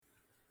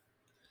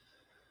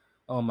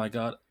Oh my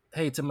god.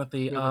 Hey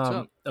Timothy, Yo, what's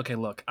up? okay,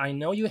 look, I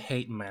know you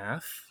hate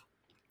math.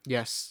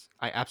 Yes,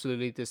 I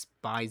absolutely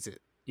despise it.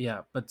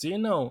 Yeah, but do you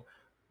know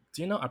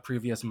our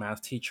previous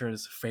math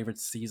teacher's favorite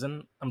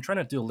season? I'm trying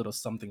to do a little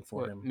something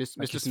for What, him. Like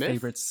Mr. his Smith?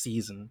 favorite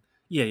season.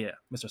 Yeah,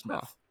 Mr. Huh.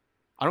 Smith.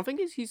 I don't think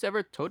he's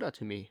ever told that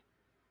to me.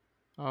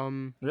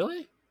 Um,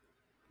 Really? do,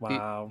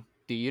 Wow.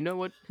 do you know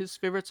what his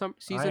favorite I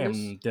season is?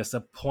 am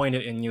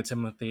disappointed in you,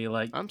 Timothy.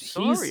 Like I'm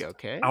sorry, he's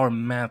okay? our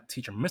math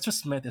teacher. Mr.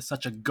 Smith is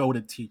such a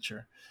goated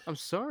teacher. I'm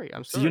sorry,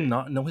 I'm Do you sorry.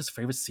 not know his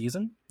favorite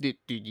season? Do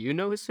you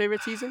know his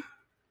favorite season?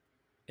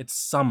 It's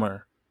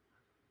summer.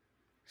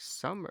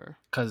 Summer.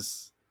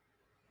 Cause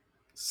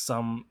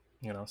some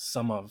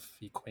of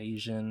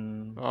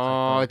equation,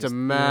 Oh, it's a Pythagoras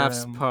maths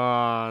theorem.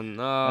 pun.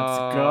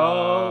 Let's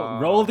go.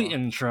 Roll the Oh.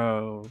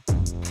 intro.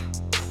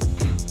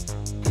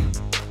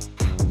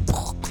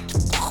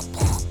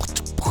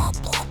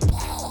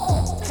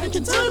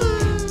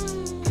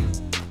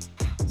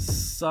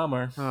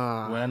 Summer.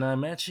 Ah. When I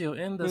met you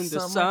in the In the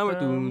summer. summer,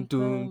 doom,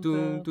 Dun, doom, dun, doom,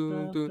 dun, doom,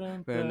 dun, doom,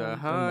 dun, when the dun, dun, my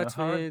hearts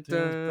heart went is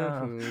down,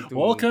 down. doom,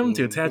 Welcome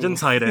to doom, Tangent doom.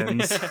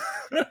 Titans.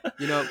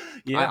 You know, I,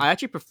 Yeah. I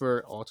actually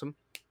prefer autumn.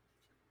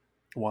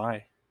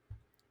 Why?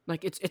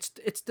 Like it's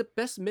the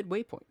best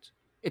midway point.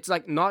 It's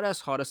like not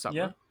as hot as Yeah.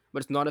 summer,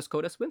 but it's not as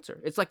cold as winter.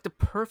 It's like the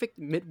perfect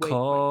midway point.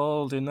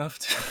 Cold enough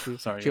to. To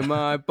Sorry. chill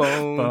my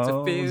bones, it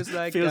Bones. feels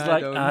like Feels I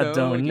like don't I know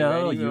don't you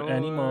know you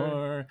anymore.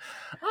 anymore.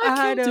 I I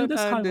can't do don't this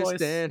high voice.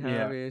 understand how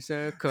Yeah. it's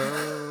so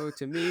cold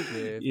to me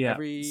with Yeah.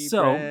 every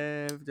So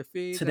breath. The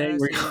feet today I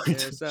we're see, going to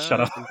there's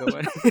shut up. something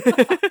going.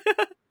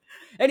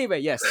 Anyway,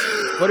 yes.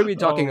 What are we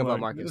talking Oh about,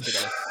 my Marcus, goodness.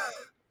 today?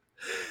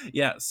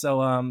 Yeah,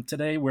 so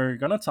today we're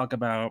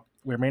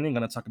mainly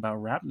gonna talk about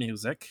rap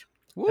music.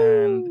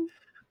 And Woo!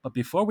 but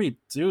before we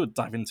do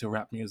dive into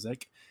rap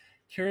music,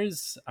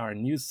 here's our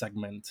news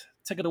segment.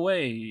 Take it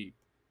away,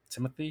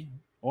 Timothy,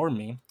 or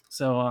me.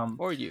 So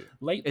Or you.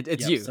 late It's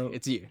yep, you. so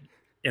It's you.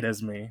 it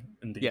is me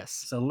indeed. Yes.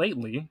 So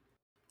lately,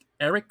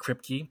 Eric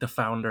Kripke, the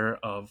founder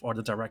of or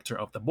the director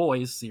of the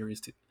Boys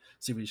series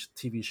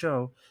TV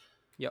show,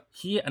 Yep.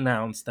 he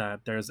announced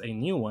that there's a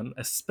new one,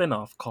 a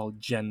spin-off called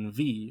Gen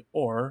V,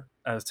 or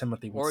as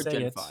Timothy would Or say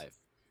Gen it, 5.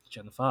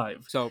 Gen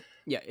 5, So,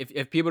 yeah,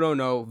 if people don't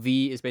know,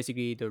 V is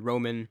basically the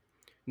Roman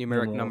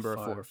numeric numeral number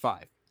for 5.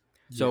 5.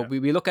 So Yeah.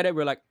 we look at it,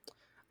 we're like,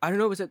 I don't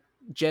know,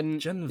 Gen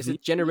V is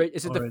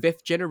it the or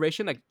fifth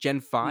generation, like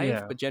Gen 5,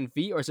 yeah. but Gen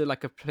V, or is it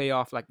like a play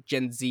off like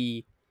Gen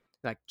Z,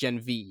 like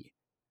Gen V?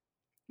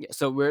 Yeah,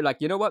 so we're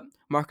like, you know what?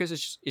 Marcus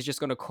is just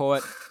gonna call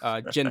it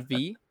Gen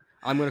V.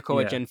 I'm gonna call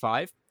it Yeah, Gen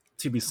 5.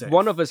 to be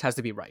One of safe. us has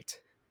to be right.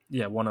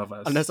 Yeah, one of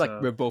us. Unless like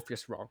So we're both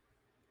just wrong.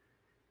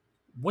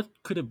 what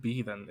could it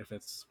be then if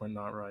we're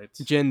not right?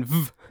 Gen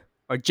V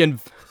or Gen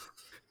V.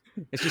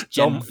 It's just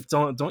Gen V.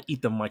 Don't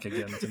eat the mic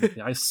again, Timothy.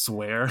 I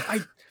swear. I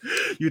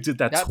You did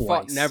that That thought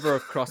twice. never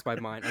crossed my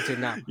mind until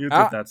now. You did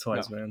Ah, that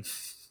twice, no, man.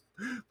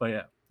 But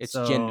yeah. it's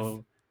Gen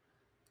So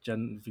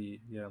Gen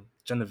V, yeah.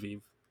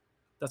 Genevieve.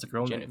 That's a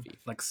girl name. Genevieve.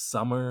 Like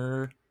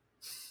Summer.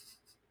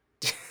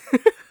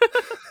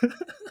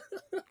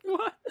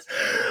 What?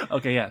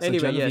 Okay, yeah. So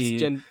Anyway,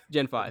 yes,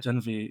 Gen 5.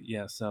 Genevieve,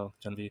 yeah. So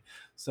Genevieve.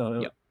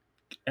 So Yep,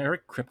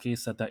 Eric Kripke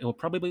said that it will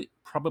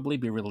probably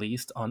be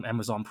released on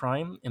Amazon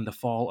Prime in the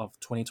fall of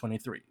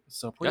 2023.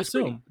 So pretty that's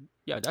pretty. soon.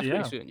 Yeah, that's pretty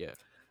Yeah, soon. Yeah.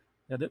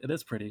 it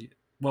is pretty.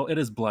 Well, it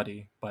is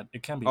bloody, but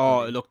it can be Oh,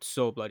 it pretty. looked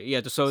so bloody.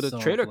 Yeah. So the So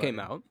trailer came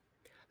bloody. out.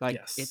 Like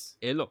Yes,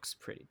 it looks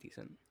pretty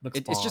decent. looks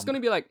It's just bomb.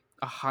 gonna be like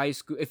a high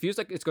school. It feels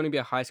like it's gonna be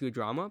a high school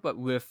drama, but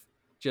with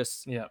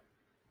just Yeah,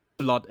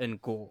 blood and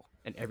gore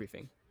and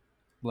everything.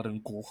 blood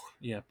and gore.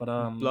 Yeah, but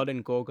Blood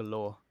and gore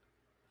galore.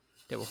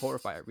 They will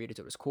horrify our readers.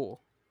 It was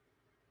cool.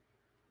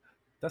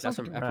 that That's sounds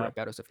like from a Epic rap. Rap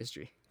Battles of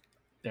History.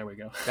 There we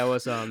go. That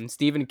was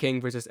Stephen King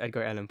versus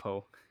Edgar Allan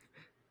Poe.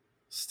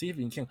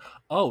 Stephen King.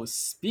 Oh,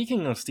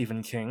 speaking of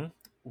Stephen King,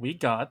 we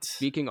got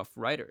Speaking of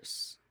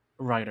writers,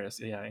 writers.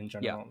 Yeah, in yeah,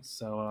 general.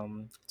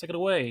 So take it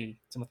away,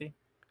 Timothy.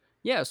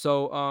 yeah.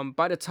 So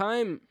by the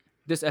time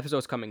this episode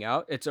is coming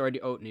out, it's already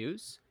old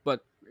news,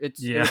 but it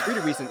Yeah, was pretty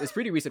recent. It's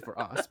pretty recent for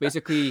us.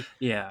 Basically,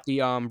 yeah. the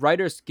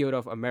Writers Guild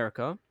of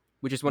America,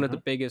 which is one of the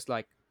Mm-hmm. biggest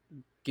like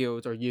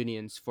guilds or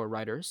unions for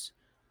writers,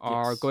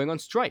 are Yes. going on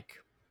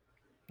strike.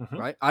 Mm-hmm.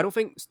 Right? I don't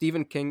think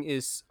Stephen King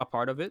is a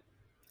part of it.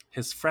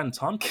 His friend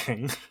Tom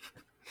King.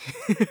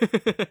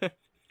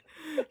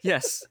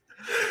 Yes,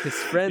 his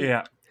friend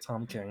Yeah,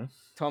 Tom King.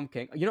 Tom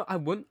King. I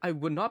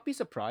would not be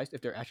surprised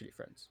if they're actually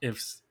friends.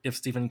 If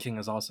Stephen King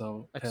is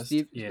also Like pissed,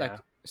 yeah,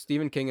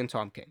 Stephen King and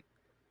Tom King.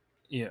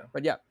 yeah,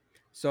 But yeah,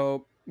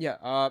 so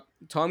yeah,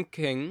 Tom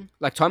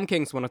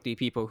King's one of the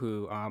people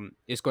who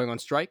is going on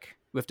strike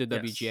with the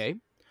yes, WGA.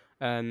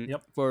 And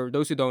yep. for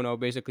those who don't know,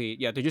 basically,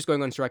 yeah, they're just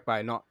going on strike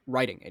by not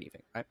writing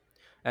anything, right?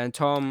 And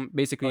Tom Oh yeah,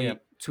 basically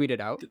tweeted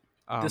out,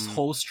 this um,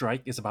 whole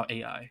strike is about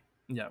AI.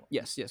 Yeah,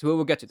 yes,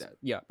 we'll get to that.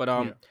 Yeah, but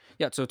yeah.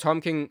 yeah. So Tom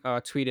King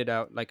tweeted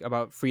out like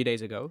about 3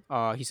 days ago.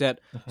 He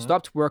said, Mm-hmm.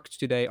 "Stopped work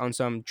today on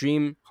some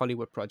dream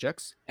Hollywood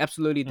projects.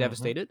 Absolutely Mm-hmm.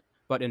 devastated,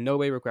 but in no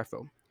way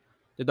regretful.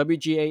 The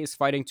WGA is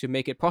fighting to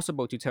make it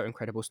possible to tell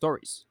incredible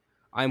stories.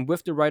 I'm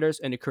with the writers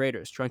and the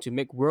creators trying to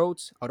make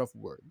worlds out of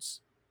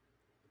words.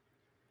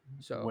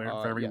 So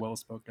We're very yeah, well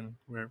spoken.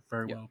 We're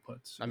very yeah. well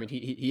put. I Yeah. mean,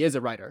 he is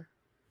a writer.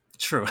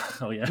 True.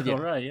 Oh yeah. All Yeah.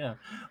 right. Yeah. Of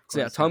So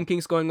yeah, course. Yeah. Tom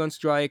King's going on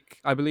strike.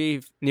 I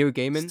believe Neil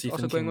Gaiman's also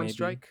Stephen going King on maybe.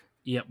 strike.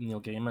 Yep.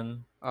 Neil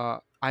Gaiman.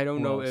 I don't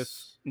Who know if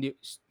else?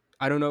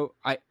 I don't know.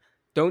 I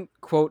don't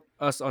quote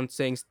us on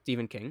saying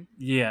Stephen King.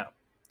 Yeah.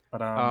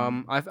 But I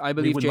we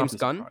believe would not James be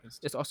Gunn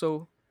surprised. is also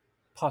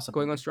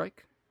going on Possibly.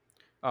 strike.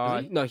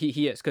 Is he? No,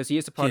 he is because he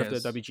is a He part of the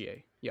is.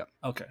 WGA. Yeah,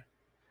 Okay.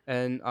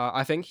 and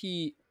I think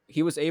he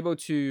was able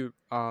to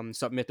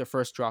submit the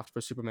first draft for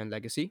Superman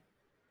Legacy.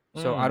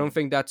 So I don't Hmm.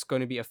 think that's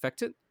going to be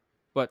affected.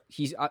 But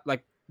he's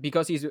like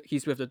because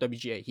he's with the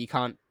WGA, he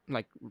can't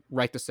like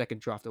write the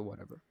second draft or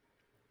whatever.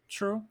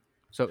 True.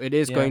 So it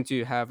is Yeah. going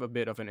to have a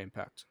bit of an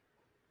impact.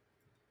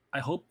 I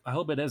hope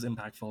it is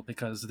impactful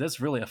because this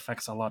really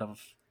affects a lot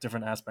of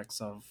different aspects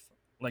of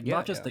like not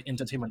Yeah, just yeah. the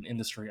entertainment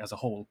industry as a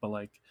whole, but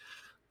like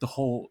the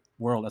whole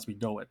world as we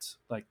know it.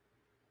 Like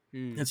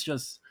Hmm. it's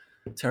just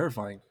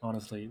terrifying,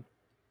 honestly.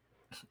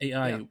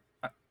 AI.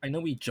 Yeah. I know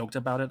we joked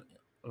about it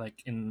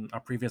like in our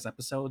previous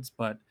episodes,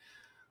 but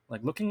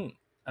like looking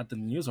at the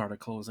news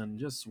articles and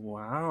just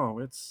wow,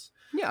 it's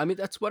Yeah, I mean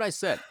that's what I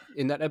said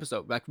in that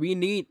episode. Like we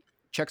need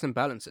checks and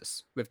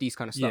balances with these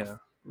kind of yeah, stuff.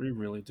 we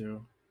really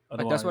do.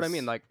 Like that's what I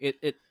mean. Otherwise, Like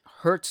it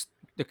hurts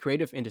the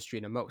creative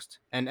industry the most.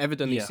 And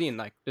evidently yeah, seen,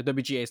 like the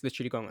WGA is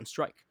literally going on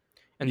strike.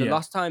 And the yeah.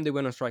 last time they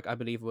went on strike, I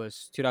believe,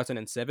 was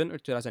 2007 or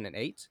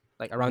 2008,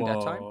 like around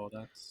that time. Whoa,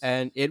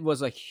 And that's it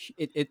was like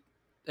it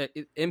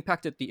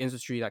impacted the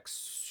industry like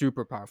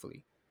super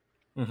powerfully.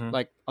 mm-hmm.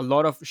 Like a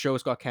lot of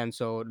shows got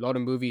canceled, a lot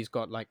of movies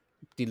got like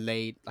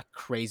delayed like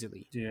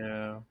crazily.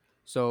 Yeah,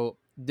 So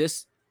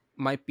this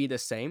might be the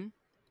same,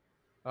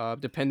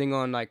 depending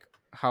on like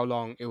how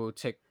long it will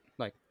take,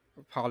 like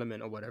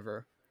Parliament or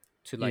whatever,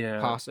 to like yeah.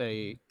 pass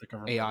a The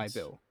AI government.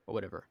 bill or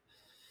whatever.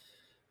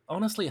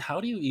 Honestly, how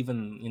do you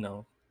even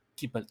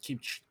keep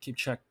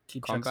checks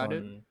Combat it.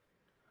 on?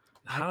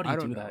 How do I you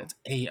don't do that? know. It's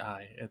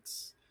AI.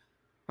 It's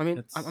I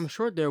mean, I'm it's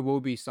sure there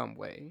will be some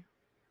way.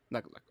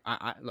 Like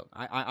I look,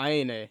 I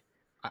ain't a,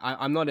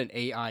 I'm not an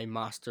AI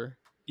master.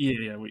 yeah,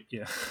 yeah,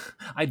 yeah.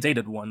 I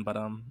dated one, but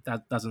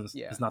that doesn't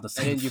Yeah, is not the and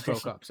same then you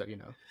broke thing. up, so you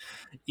know.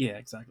 Yeah,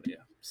 exactly.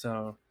 Yeah.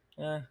 So,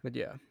 yeah, But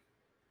yeah,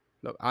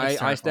 look, it's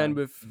terrifying.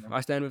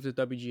 I stand with the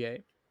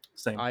WGA.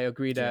 Same. I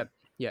agree Yeah, that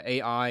yeah,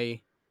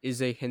 AI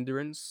is a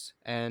hindrance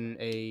and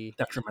a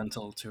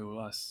detrimental to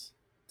us,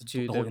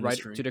 to the whole to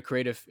industry. the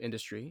creative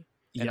industry.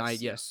 And I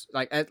Yes.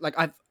 Yeah. yes, like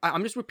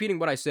I'm just repeating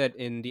what I said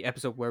in the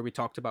episode where we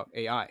talked about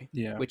AI,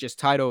 Yeah. which is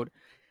titled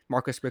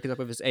Marcus breaks up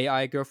with his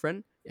AI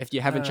girlfriend. If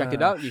you haven't checked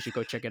it Uh, out, you should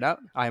go check it out.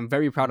 I am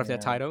very proud of that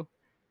yeah. title.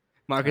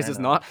 Marcus I is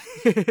know. not.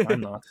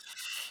 I'm not.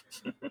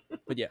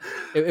 But yeah,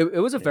 it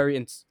was a Yeah.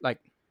 very like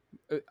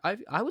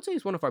I would say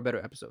it's one of our better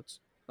episodes.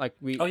 Like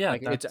Oh we yeah,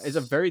 like it's a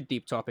that's very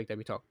deep topic that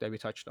we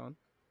touched on.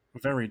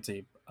 very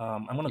deep.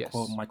 I'm gonna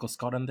quote Yes. Michael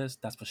Scott on this.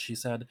 That's what she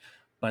said,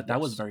 but that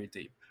was Yes. very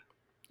deep.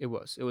 It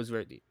was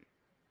very deep.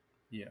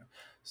 Yeah.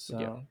 But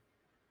yeah. So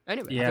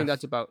Anyway, I yeah, think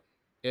that's about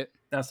it.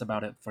 that's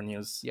about it for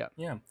news. Yeah.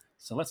 Yeah.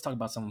 So let's talk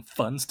about some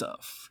fun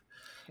stuff.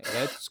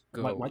 Let's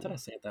Why did I go.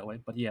 say it that way?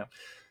 But yeah. I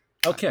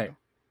don't Okay. know.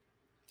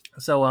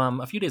 So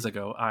a few days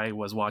ago, I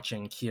was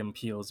watching Key and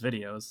Peele's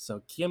videos.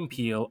 So Key and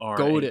Peele are a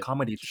Goated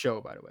comedy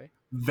show, by the way.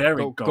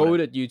 very goated.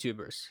 Goated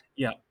YouTubers.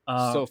 Yeah.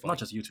 So Not funny.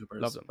 just Love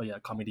YouTubers, them. but yeah, But yeah,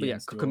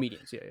 comedians too.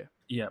 comedians. Yeah, yeah.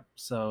 Yeah.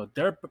 So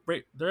they're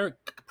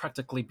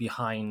practically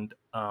behind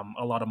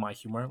a lot of my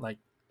humor. Like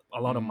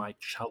a lot of Mm. my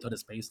childhood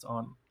is based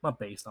on not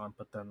based on,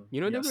 but then You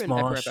know they yeah, were in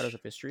Epic Rap Smosh. Battles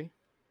of History.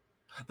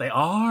 They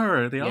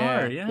are. They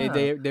are. Yeah,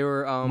 Yeah. they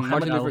were Muhammad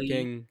Martin Luther Ali.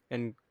 King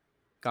and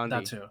That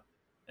Gandhi, too.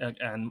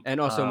 And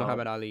and also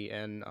Muhammad Ali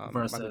and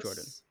Michael Jordan.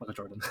 versus Michael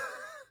Jordan.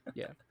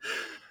 Yeah.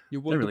 You They're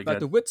want to really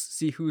battle good. wits?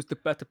 See who's the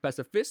better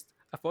pacifist.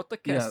 I fought the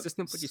caste Yeah.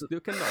 system, but you still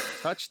cannot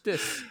touch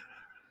this.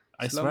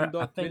 I swear, I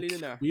Slumdog think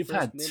Millionaire, we've first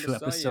had name two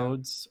Messiah.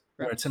 episodes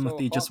where Rap so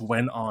Timothy just hot,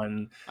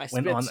 I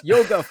went spit on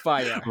yoga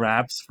fire.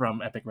 raps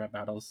from Epic Rap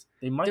Battles.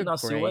 They might They're not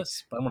sue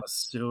us, great. but I'm gonna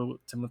sue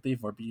Timothy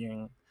for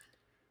being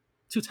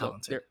too Look,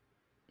 talented they're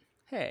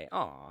hey,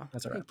 aw,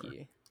 as a thank rapper.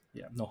 you.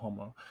 Yeah, no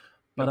homo. No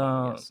But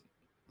homo, yes.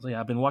 so yeah,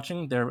 I've been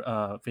watching their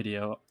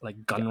video, like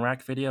Yeah. gun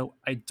rack video.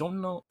 I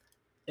don't know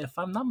if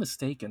I'm not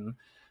mistaken.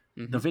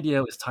 The Mm-hmm.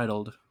 video is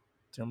titled. Do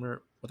you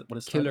remember what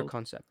it's Killer titled?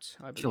 concept,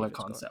 I Killer believe it's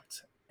called.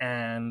 Concept.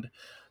 And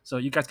so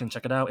you guys can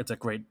check it out. It's a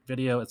great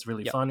video. It's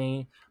really Yep.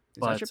 funny.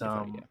 It's actually But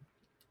pretty funny,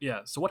 yeah.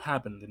 yeah. So what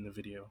happened in the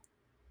video?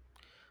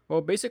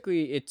 Well,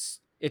 basically, it's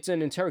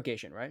an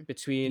interrogation, right,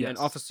 between an Yes.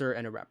 officer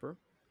and a rapper,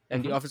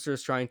 and the Hmm. officer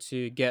is trying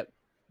to get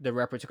the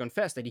rapper to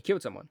confess that he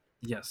killed someone,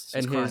 Yes.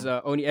 His and his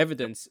crime. only Yep.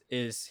 evidence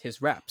is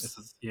his raps, This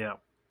is yeah.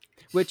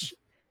 which,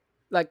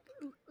 like,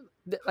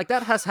 like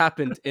that has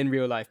happened in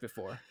real life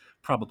before.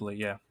 Probably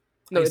yeah.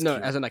 No, Ice no,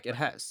 Cube. as in like it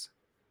has,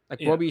 like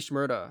Yeah. Bobby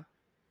Shmurda,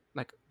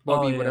 like Oh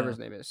Bobby, whatever yeah. his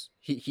name is,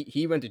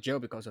 he went to jail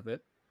because of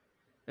it.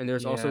 And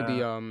there's also the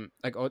Yeah.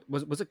 like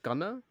was it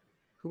Gunna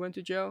who went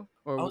to jail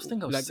I or was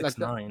thinking of like six that?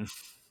 nine.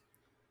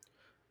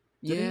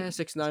 Did he? Yeah,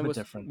 six It's a nine bit was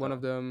different one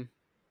of though. them.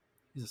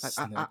 He's a Like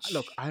I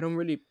look, snitch. I don't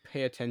really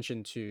pay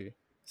attention to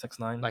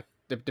 6ix9ine. like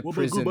the Wooba gooba.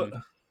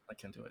 prison. I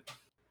can't do it.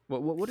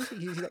 What is he?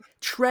 He's like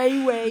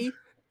Treyway.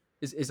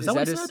 Is Is that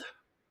what he that said?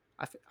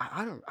 his?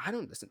 I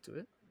don't listen to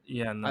it.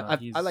 Yeah, no, I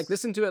like he's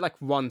listened to it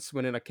like once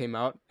when it like came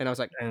out, and I was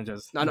like, and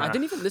just no, I nah.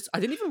 didn't even listen. I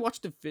didn't even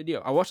watch the video.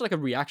 I watched like a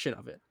reaction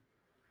of it.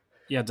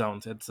 Yeah,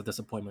 don't. It's a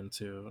disappointment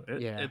too.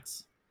 Yeah,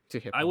 It's to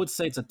hip I hop. would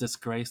say it's a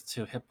disgrace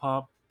to hip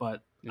hop,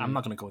 but I'm Mm,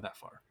 not gonna go that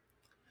far.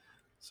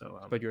 So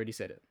but you already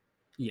said it.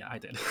 yeah, I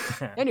did.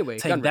 Anyway,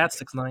 Take that,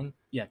 Gunrack. 6ix9ine.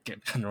 Yeah,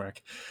 get Gunrack.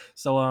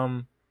 So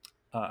I'm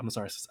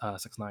sorry,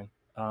 6ix9ine.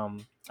 I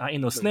ain't no No,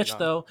 you're snitch not.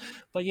 though.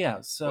 But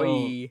yeah, so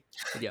Oi.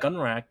 But yeah,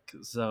 Gunrack.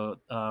 So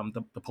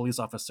the police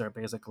officer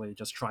basically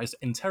just tries to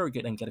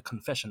interrogate and get a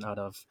confession out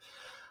of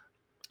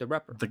the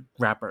rapper the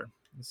rapper.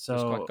 who's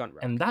called So Gunrack.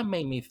 and that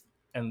made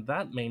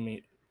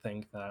me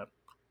think that,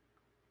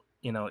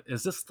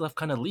 is this stuff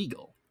kind of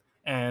legal?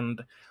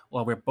 And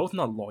while we're both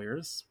not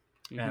lawyers,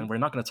 Mm-hmm. and we're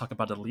not going to talk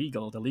about the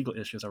legal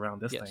issues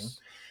around this thing, Yes.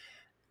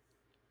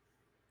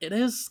 it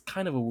is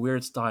kind of a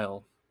weird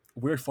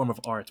form of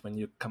art when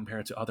you compare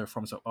it to other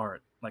forms of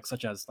art, like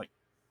such as like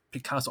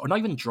Picasso, or not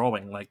even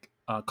drawing, like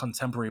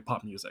contemporary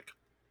pop music.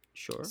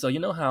 Sure. So you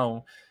know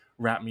how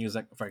rap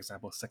music, for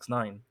example,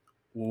 6ix9ine,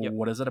 Yep.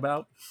 what is it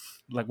about?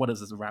 Like, what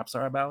is his raps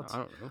are about? I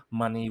don't know.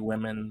 Money,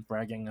 women,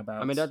 bragging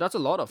I mean, about. that's a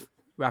lot of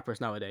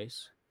rappers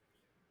nowadays.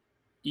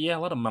 Yeah, a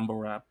lot of mumble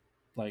rap.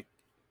 Like,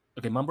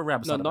 okay, mumble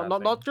rap is No, not a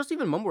bad not thing. just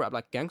even mumble rap,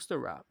 like gangster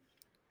rap.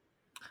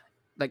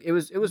 Like it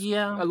was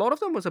Yeah, a lot of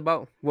them was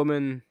about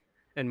women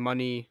and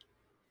money.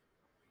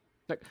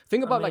 Like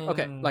think I about like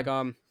okay, like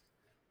mean,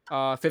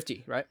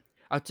 50, right?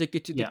 I'll take you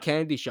to the yeah,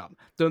 candy shop.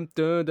 Dun,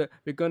 dun, dun.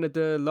 We're gonna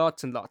do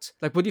lots and lots.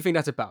 Like, what do you think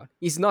that's about?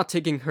 He's not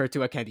taking her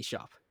to a candy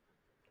shop.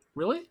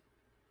 really?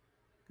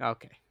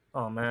 Okay.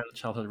 Oh man,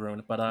 childhood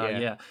ruined. But Yeah.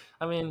 yeah,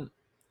 I mean,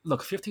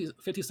 look, 50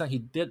 Cent, he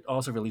did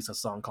also release a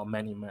song called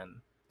Many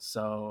Men.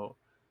 So,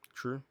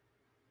 True.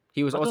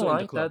 He was not gonna also in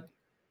the lie, club.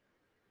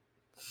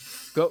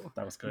 Go,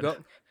 that was good. go,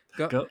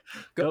 go, Go, go,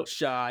 go, go,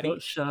 shoddy.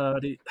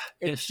 shawty.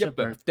 It's It's your your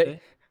birthday.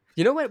 birthday.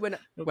 You know We're when I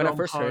going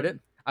first heard it, party.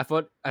 I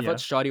thought Yeah,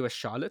 Shoddy was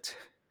Charlotte.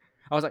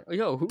 I was like,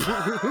 yo,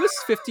 who's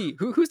 50?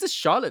 Who's the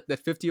Charlotte that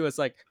 50 was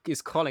like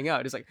is calling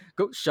out? It's like,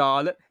 go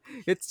Charlotte,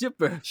 it's your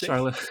birthday.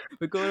 Charlotte.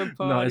 We're going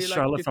to No, it's party like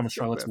Charlotte from it's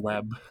your Charlotte's birthday.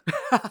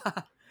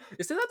 Web.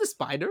 Isn't that the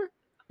spider?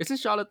 Isn't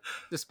Charlotte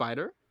the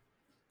spider?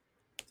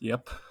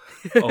 Yep.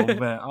 Oh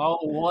man. Oh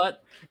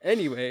what?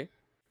 Anyway,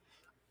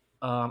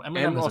 Eminem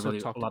M has also a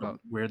talked lot of about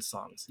weird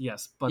songs.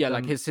 Yes, but yeah,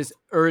 like then his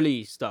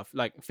early stuff,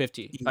 like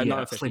 50, yeah,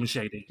 not Slim 50,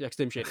 Shady. like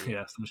Slim Shady, yeah.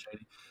 Yeah, Slim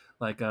Shady.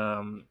 Like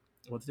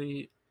what's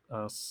the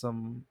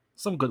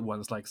some good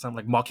ones, like some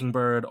like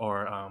Mockingbird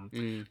or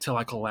Mm, Till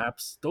I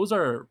Collapse.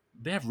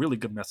 They have really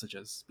good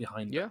messages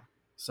behind yeah, them.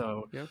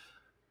 So yeah.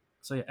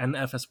 yeah,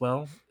 NF as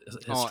well. His Oh,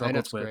 and struggles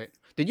that's with great.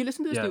 Did you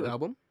listen to his new yeah.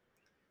 album,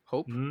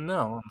 Hope?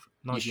 No,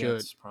 You not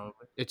yet. should.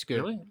 Probably. It's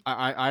good. Really?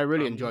 I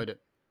really Um. enjoyed it.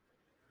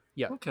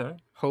 Yeah. Okay.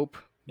 Hope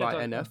Yeah. by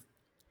Yeah. NF.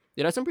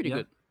 Yeah, that's some pretty Yeah.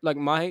 good. Like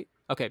my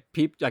okay,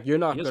 like you're He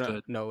not is gonna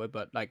good. know it,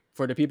 but like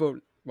for the people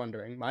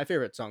wondering, my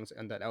favorite songs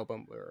in that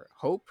album were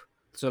Hope.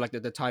 So like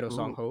the title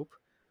song Ooh. Hope.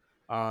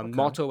 Okay.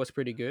 Motto was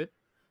pretty good.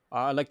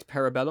 I liked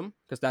Parabellum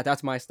because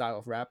that's my style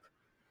of rap.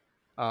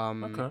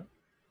 Okay.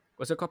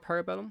 What's it called?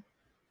 Parabellum?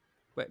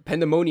 Wait,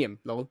 Pandemonium.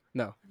 Lol.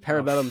 No,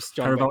 Parabellum's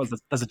John Parabellum Wick.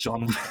 that's a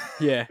John.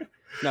 Yeah.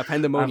 No, I haven't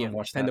Pandemonium.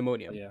 watched that. But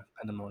Pandemonium. yeah,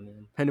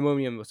 Pandemonium.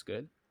 Pandemonium was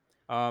good.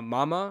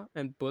 Mama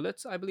and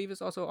Bullets, I believe,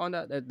 is also on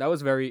that. That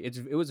was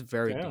it was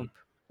very Damn. deep.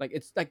 Like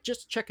it's like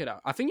just check it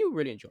out. I think you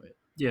really enjoy it.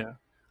 Yeah.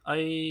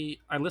 I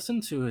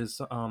listened to his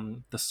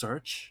The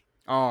Search.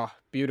 Oh,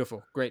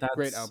 beautiful, great album,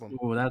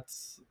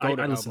 I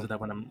golden listen to album. that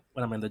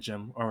when I'm in the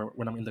gym or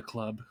when I'm in the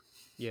club.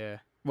 Yeah.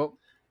 Well,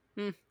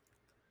 hmm,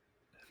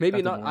 maybe That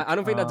didn't not. work. I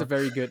don't think that's a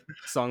very good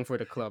song for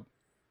the club.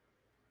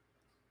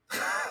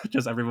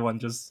 Just everyone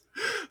just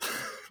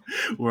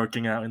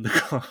working out in the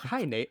club.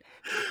 Hi Nate,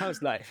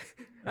 how's life?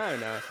 I don't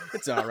know.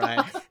 It's all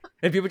right.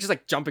 And people just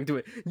like jumping to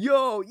it.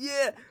 Yo,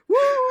 yeah,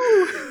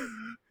 woo!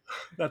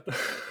 That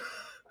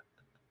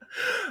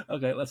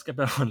okay, let's get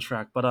back on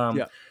track. But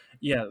Yeah.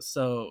 yeah.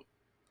 So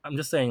I'm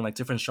just saying, like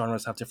different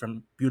genres have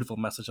different beautiful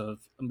messages.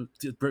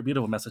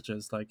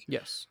 Like,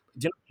 Yes.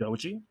 do you know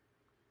Joji?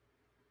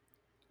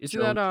 Isn't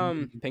that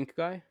Joji. Pink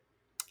guy?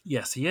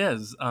 Yes, he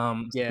is.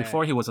 Yeah.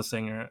 Before he was a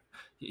singer,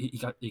 he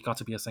got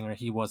to be a singer.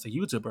 He was a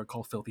YouTuber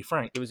called Filthy He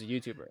Frank. was a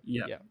YouTuber.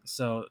 Yeah. Yeah.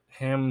 So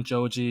him,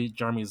 Joji,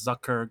 Jeremy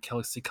Zucker,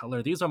 Kelsey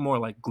Cutler. These are more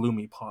like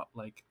gloomy pop,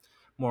 like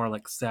more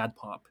like sad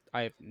pop.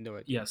 I have no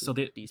idea Yeah. who So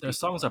these their people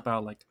songs are.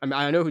 about like, I mean,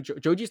 I know who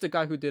Joji's the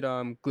guy who did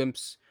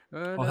Glimpse.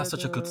 oh, that's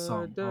such a good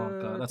song. Oh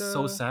god, that's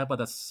so sad, but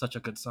that's such a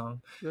good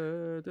song.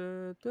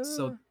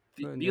 So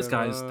these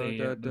guys,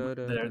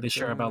 they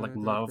share about like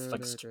love,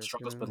 like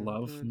struggles with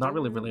love. Not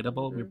really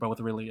relatable. We're both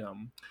really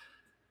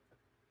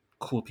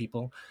cool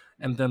people.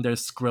 And then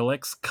there's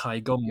Skrillex,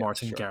 Kygo, Yeah,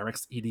 Martin sure.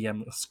 Garrix,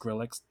 EDM,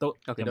 Skrillex. Okay,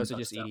 Yeah, those are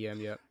just dubstep. EDM.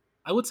 Yeah.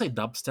 I would say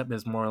dubstep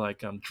is more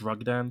like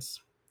drug dance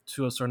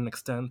to a certain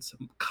extent.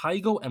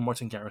 Kygo and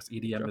Martin Garrix's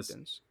EDM is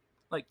Instructions.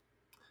 like,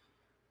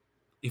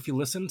 if you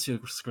listen to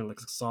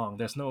Skrillex's song,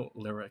 there's no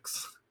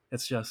lyrics.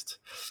 It's just,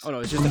 Oh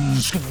no, it's just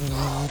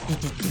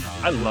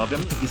like I love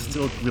him. He's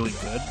still really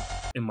good,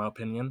 in my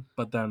opinion.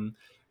 But then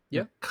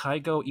yeah. the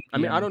Kygo I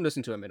mean, I EDM, don't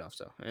listen to him enough,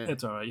 so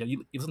it's alright. Yeah,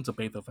 you listen to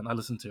Beethoven. I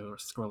listen to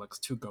Skrillex,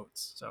 two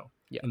goats. So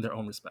yeah. in their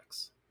own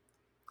respects.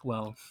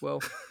 Well,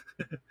 Well,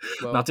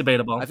 not I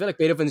debatable. feel like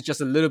Beethoven's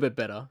just a little bit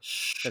better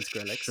than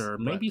Skrillex, Sure,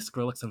 but maybe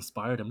Skrillex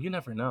inspired him. You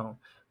never know.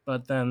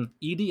 But then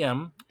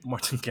EDM,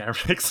 Martin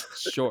Garrix.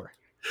 sure.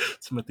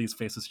 Timothy's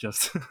face is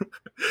just.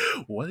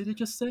 What did he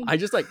just say? I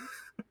just like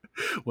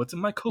What's in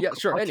my yeah,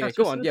 sure. Anyway, podcast?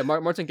 You go on. said. Yeah,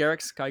 Martin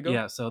Garrix, Kygo.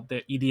 Yeah, so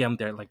the EDM,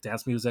 they're like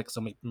dance music,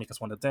 so make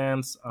us want to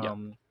dance. Yeah.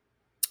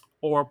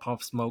 Or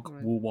Pop Smoke,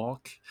 Right. Woo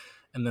Walk.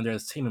 And then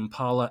there's Tame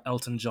Impala,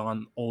 Elton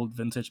John, old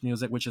vintage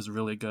music, which is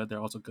really good.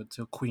 They're also good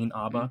too. Queen,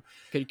 ABBA.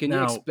 Can you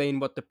Now, explain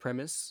what the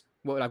premise?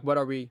 What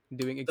are we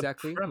doing the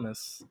exactly?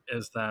 premise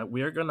is that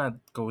we're gonna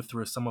go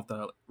through some of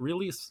the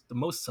the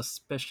most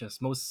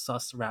suspicious, most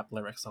sus rap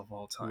lyrics of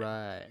all time.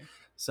 Right.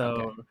 So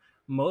Okay.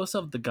 most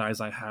of the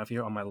guys I have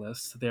here on my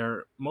list,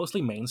 they're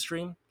mostly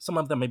mainstream. Some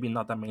of them maybe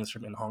not that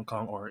mainstream in Hong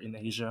Kong or in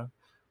Asia,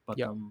 but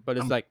Yeah, but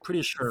it's I'm like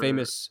pretty sure,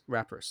 famous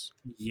rappers.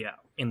 yeah,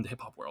 in the hip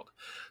hop world.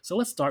 So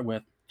let's start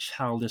with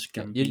Childish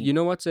Yeah. Gambino. You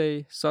know what's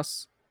a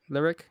sus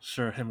lyric?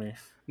 Sure, hit me.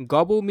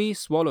 Gobble me,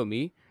 swallow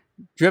me,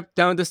 drip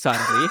down the side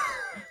of me.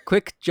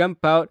 Quick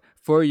jump out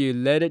for you,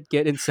 let it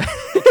get inside.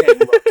 Okay,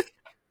 look,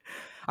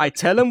 I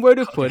tell him where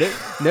to put okay,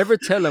 it, never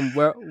tell him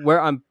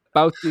where I'm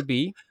about to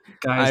be.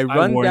 guys, I I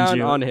run warned down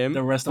you. on him,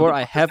 The rest for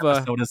I of this have a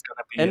episode is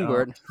gonna be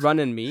N-word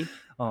running me.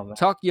 oh man,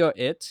 Talk your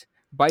it,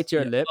 bite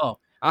your yeah. lip, Oh,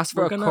 ask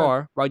for we're a gonna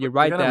car while you we're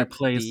ride gonna that D.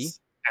 replace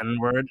N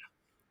word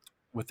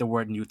with the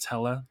word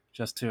Nutella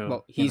just to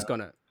Well, he's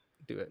gonna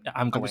do it. yeah,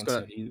 I'm I'm just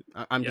going gonna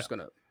to I'm yeah, just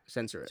gonna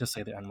censor it. just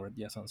say the N word.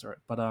 Yes, answer it.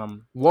 But well, I'm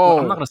not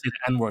Whoa, gonna say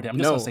the N word. I'm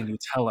just gonna no,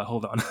 say Nutella.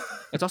 Hold on,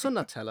 it's also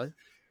Nutella.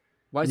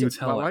 Why is it?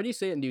 Nutella, Why do you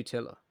say it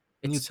Nutella?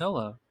 It's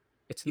Nutella.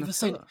 it's If you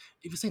say Nutella,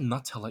 if you say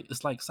Nutella,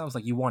 it's like sounds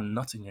like you want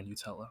nuts in your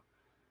Nutella.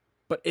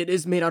 but it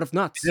is made out of It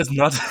nuts. is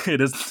not.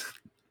 It is.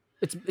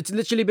 It's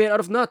literally made out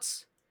of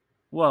nuts.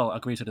 Well,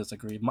 agree to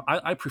disagree.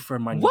 I prefer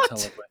my Nutella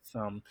What?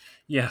 with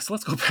yeah. So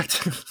let's go back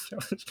to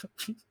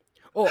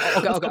Oh, okay, let's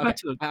okay, go okay. back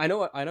to I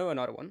know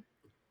another one.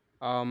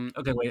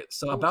 okay. Wait.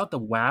 So What was? about the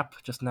WAP,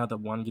 just now the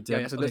one you Yeah,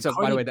 yeah. did. So, Okay, so by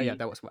the Cardi way, B.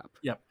 that was WAP.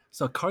 Yep.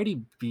 So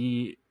Cardi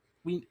B,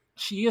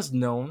 she is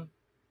known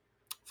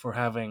for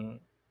having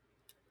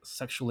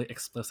sexually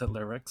explicit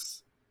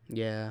lyrics.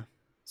 Yeah,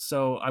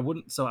 So I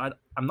wouldn't. So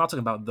I'm not talking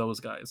about those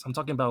guys. I'm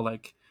talking about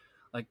like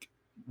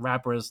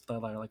rappers that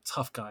are like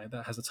tough guy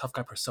that has a tough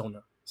guy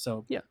persona.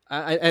 So yeah.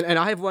 And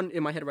I have one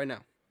in my head right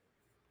now.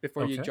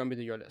 Before you okay. jump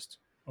into your list,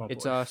 Oh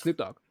it's boy. Snoop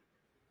Dogg.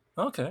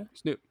 Okay.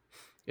 Snoop.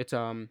 It's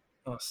Oh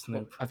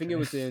Snoop. I think it Okay.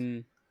 was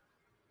in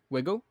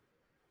Wiggle.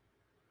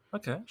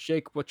 Okay.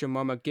 Shake what your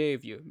mama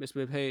gave you,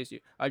 misbehaves you.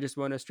 I just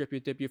wanna strip you,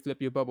 dip you,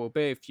 flip you, bubble,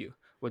 bathe you.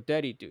 What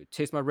daddy do?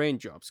 Taste my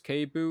raindrops,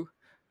 K boo.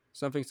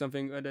 Something,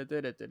 something,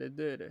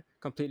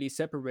 completely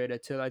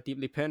separated till I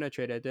deeply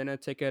penetrated. Then I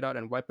take it out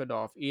and wipe it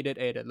off. Eat it,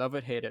 ate it, love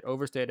it, hate it,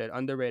 overstated,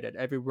 underrated.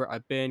 Everywhere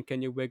I've been,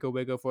 can you wiggle,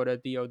 wiggle for the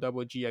D O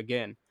double G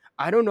again?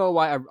 I don't know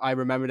why I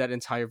remember that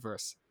entire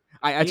verse.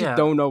 I actually Yeah.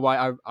 don't know why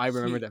I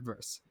remember He that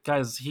verse.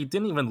 guys. He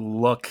didn't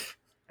even look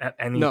at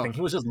anything. No,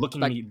 He was just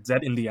looking like me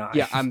dead in the eye.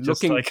 yeah, I'm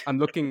just looking. like I'm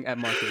looking at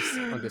Marcus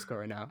on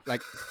Discord right now.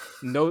 Like,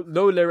 no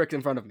lyrics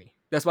in front of me.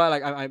 That's why,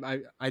 like,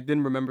 I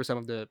didn't remember some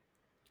of the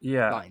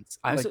yeah. lines.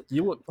 I Like also,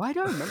 you would why do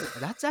I remember that?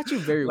 That's actually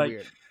very like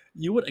weird.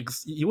 you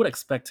would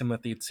expect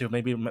Timothy to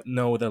maybe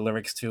know the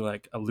lyrics to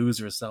like a Lose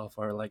Yourself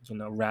or like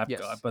Rap God,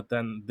 Yes, but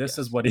then this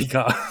is yes. what he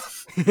got.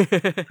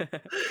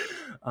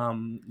 Yeah,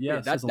 Yeah,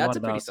 it says a that's lot a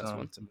pretty about sus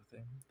one. Timothy.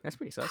 That's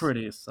pretty sus.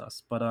 Pretty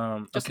sus, but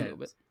Just a okay. little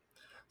bit.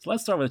 So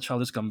let's start with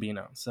Childish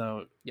Gambino.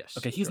 So Yes,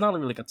 okay, he's sure. not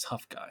really like a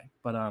tough guy,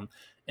 but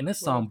in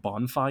his Well, song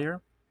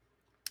Bonfire,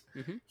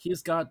 mm-hmm.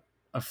 he's got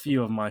a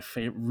few of my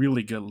favorite,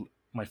 really good,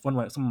 some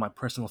of my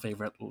personal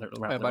favorite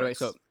rap By the way,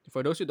 so lyrics.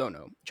 for those who don't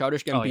know,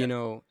 Childish Oh yeah,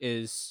 Gambino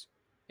is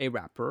a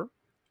rapper.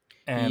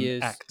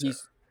 and actor.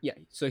 He's yeah.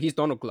 So he's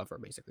Donald Glover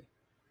basically.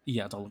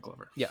 Yeah, Donald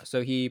Glover. Yeah.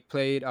 So he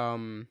played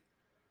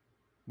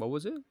what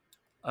was it?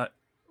 Uh,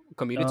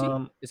 Community?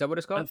 Is that what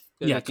it's called?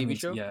 yeah, The TV community.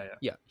 show? Yeah, yeah.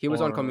 Yeah, he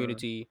was on Or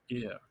Community.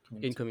 yeah,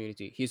 In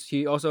community.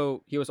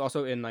 Community, he was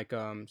also in like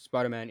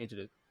Spider-Man into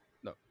the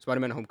no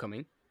Spider-Man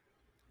Homecoming.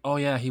 Oh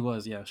yeah, he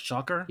was. Yeah,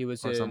 Shocker He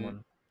was or in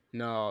someone.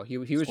 no he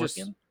was just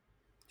Scorpion,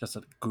 just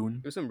a goon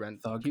he was in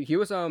Rent. thug. He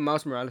was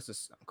Miles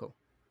Morales' uncle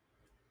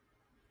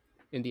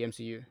in the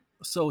MCU,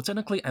 So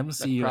technically, like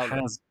MCU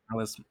Prowler.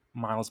 has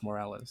Miles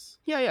Morales.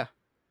 Yeah, yeah.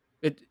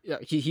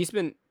 He's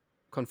been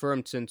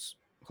confirmed since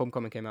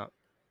Homecoming came out,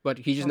 but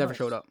he just Oh, never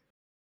showed nice. up.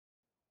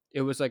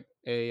 It was like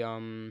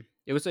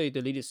it was a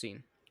deleted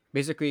scene,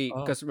 basically.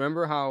 Oh, Because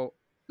remember how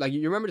like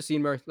you remember the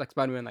scene where like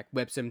Spider-Man like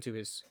webs him to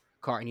his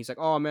car and he's like,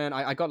 oh man,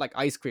 I got like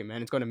ice cream,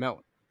 man, it's gonna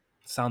melt.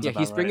 sounds Yeah, about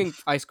he's right. bringing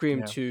ice cream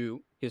Yeah.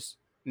 to his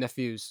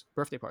nephew's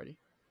birthday party,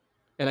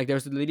 And like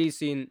there's a deleted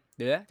scene.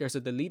 Yeah, there's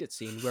a deleted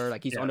scene where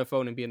like he's Yeah. on the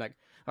phone and being like,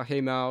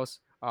 "Hey Mouse,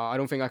 I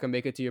don't think I can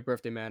make it to your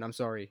birthday, man. I'm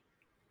sorry."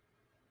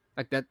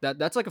 Like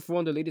that's like a full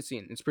on deleted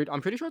scene.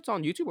 I'm pretty sure it's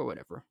on YouTube or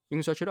whatever. You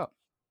can search it up.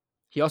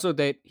 He also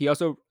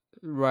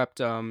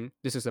rapped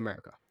 "This Is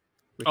America,"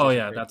 which Oh is a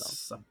yeah, great song.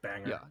 that's a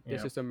banger. Yeah,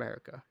 "This Yeah. Is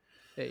America."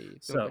 Hey,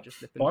 don't So put your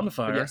slip in me. But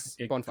bonfire, yes,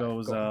 it bonfire.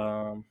 goes Go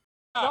on.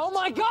 Oh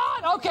my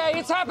god! Okay,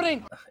 it's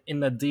happening! in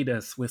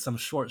Adidas with some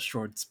short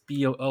shorts,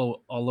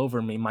 BOO all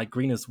over me. My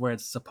green is where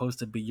it's supposed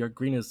to be. Your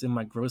green is in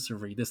my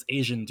grocery. This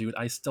Asian dude,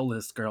 I stole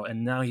this girl,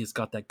 and now he's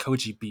got that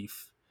Koji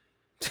beef.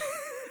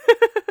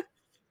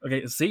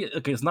 Okay, see,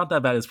 okay, it's not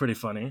that bad. It's pretty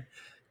funny.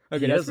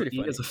 Okay, He that's is, pretty he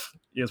funny. is,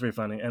 he is pretty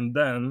funny. And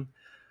then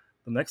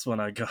the next one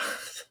I got.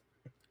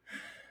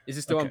 Is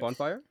it still on Okay,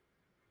 bonfire?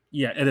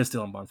 yeah, it is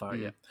still on bonfire.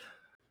 Yeah, Mm.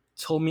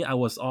 told me I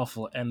was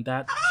awful, and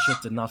that shit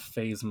did not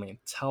phase me.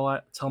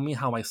 Tell me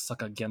how I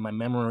suck again. My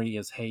memory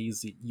is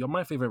hazy. You're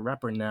my favorite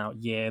rapper now.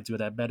 Yeah, dude,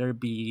 that better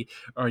be,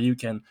 or you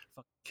can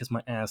kiss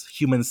my ass.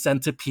 Human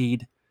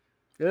centipede.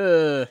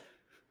 Ugh.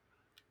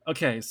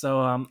 Okay,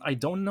 so I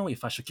don't know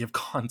if I should give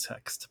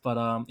context,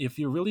 but if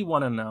you really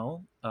want to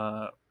know,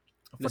 for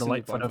the Listen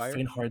to for the bonfire,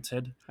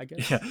 faint-hearted, I yeah,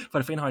 guess. for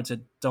the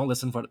faint-hearted, don't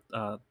listen for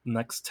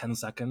next 10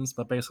 seconds.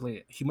 But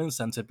basically, Human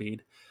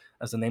Centipede,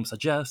 as the name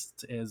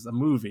suggests, is a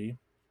movie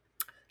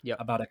Yep.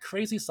 about a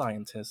crazy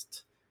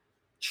scientist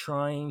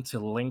trying to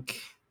link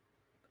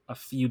a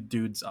few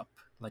dudes up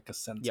like a Yep.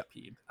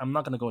 centipede. I'm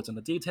not gonna go into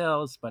the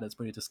details, but it's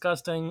pretty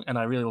disgusting, and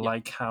I really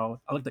Yep.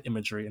 like the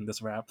imagery in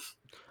this rap.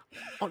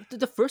 Oh,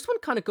 the first one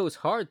kind of goes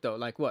hard though.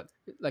 Like what?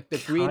 Like Kind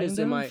of. the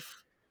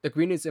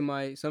green is in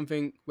my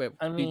something. Wait,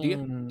 I do you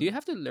mean,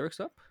 have the lyrics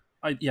up?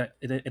 yeah,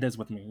 it is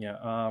with me. Yeah.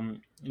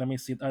 Let me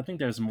see. I think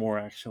there's more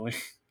actually.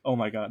 Oh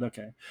my god.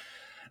 Okay.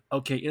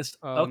 Okay. It's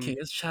Yeah.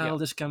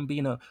 Childish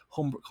Gambino.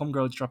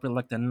 Homegirl drop it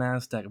like the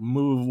Nasdaq.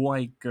 Move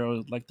white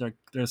girl like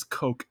there's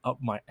coke up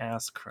my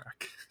ass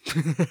crack.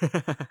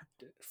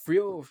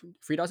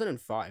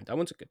 3005. That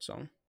one's a good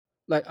song.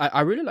 Like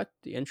I really like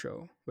the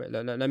intro. Wait,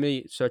 let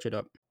me search it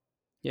up.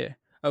 Yeah.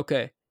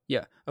 Okay.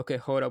 Yeah. Okay.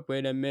 Hold up.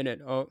 Wait a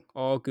minute.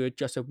 All good.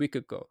 Just a week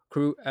ago.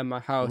 Crew at my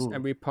house and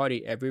Ooh. we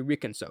party every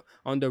weekend. So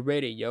on the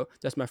radio,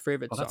 that's my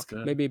favorite Oh, that's song.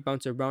 good. Maybe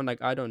bounce around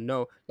like I don't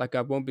know, like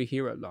I won't be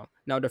here long.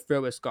 Now the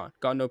thrill is gone.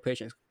 Got no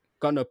patience.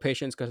 Got no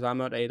patience because I'm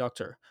not a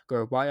doctor.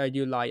 Girl, why are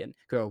you lying?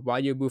 Girl, why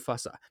you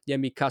Mufasa? Yeah,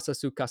 mi casa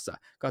su casa.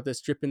 Got the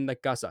stripping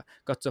like Gaza.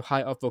 Got so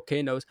high off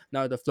volcanoes.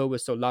 Now the flow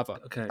is so lava.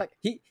 Okay. Like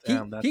he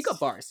Damn, he he got that's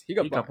bars. He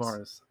got he got bars.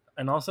 bars.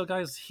 And also,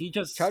 guys,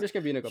 Childish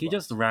Gambino got he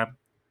just bars. rapped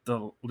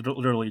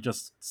literally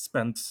just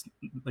spent.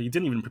 He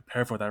didn't even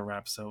prepare for that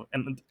rap. So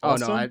and Oh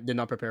no, I also, did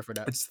not prepare for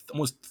that. it's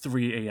almost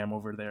 3 a.m.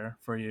 over there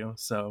for you.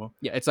 So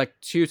Yeah, it's like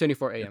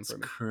 2:24 a.m. it's for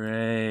me.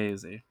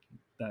 crazy.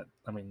 That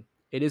I mean,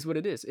 It is what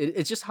it is.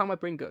 It's just how my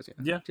brain goes. You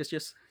know, yeah,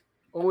 just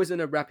always in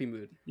a rappy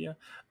mood. yeah.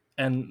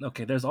 And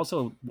okay, there's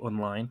also one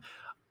line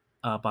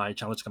by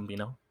Childish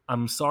Gambino.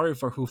 I'm sorry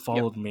for who Yep.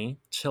 followed me,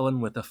 chilling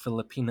with a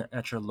Filipina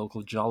at your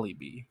local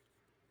Jollibee.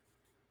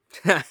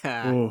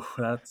 Oh,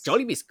 that's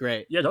Jollibee's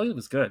great. yeah,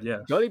 Jollibee's good. Yeah,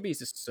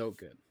 Jollibee's is so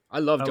good. I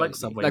love I like Jollibee.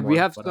 Subway Like we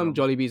more, have but some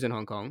Jollibees in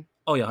Hong Kong,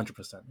 oh yeah,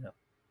 100%. Yeah.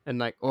 and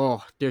like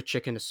oh, their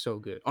chicken is so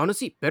good.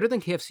 Honestly, better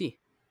than KFC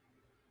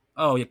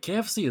Oh yeah,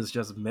 KFC is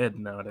just mid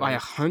by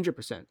nowadays.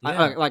 100%.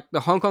 Yeah, Like the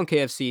Hong Kong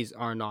KFCs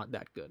are not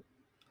that good.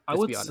 I Let's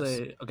would be honest.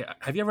 say. Okay,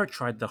 have you ever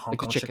tried the Hong Like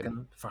the Kong chicken,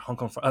 chicken for Hong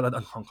Kong? Hong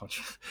Kong, Hong Kong,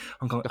 the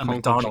Hong Kong chicken.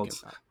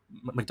 McDonald's,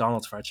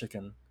 McDonald's fried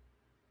chicken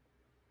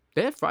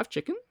They have fried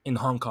chicken in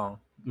Hong Kong,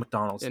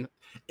 McDonald's. in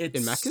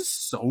It's Macca's.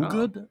 so Oh,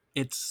 good.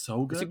 It's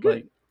so is it good.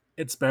 Like good?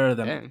 it's better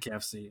than Dang,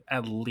 KFC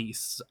at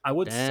least. I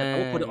would say I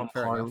would put it dang. on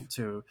Fair par enough.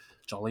 to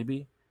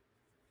Jollibee.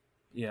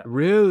 Yeah,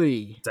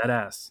 Really? dead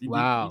ass.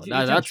 Wow, You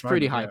can that's try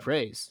pretty me. high Yeah,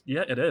 praise.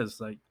 yeah, it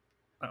is. Like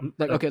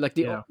okay, like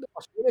yeah. the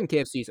Australian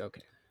KFC is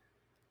okay,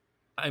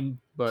 I'm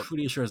but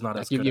pretty sure it's not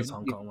as like good as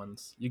Hong Kong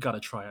ones. You gotta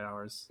try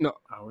ours. no,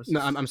 Ours. no,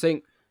 I'm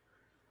saying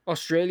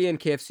Australian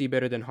KFC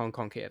better than Hong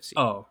Kong KFC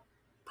Oh,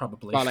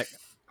 probably. by like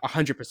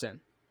 100%.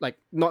 Like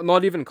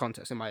not even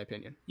contest in my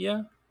opinion.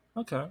 Yeah.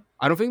 Okay.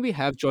 I don't think we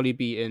have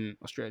Jollibee in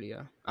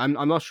Australia. I'm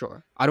not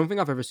sure. I don't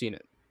think I've ever seen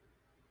it.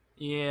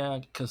 Yeah,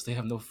 because they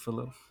have no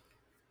filler.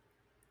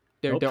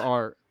 There Nope.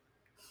 are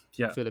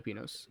Yeah.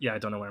 Filipinos. Yeah, I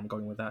don't know where I'm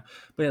going with that.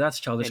 But yeah, that's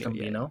Childish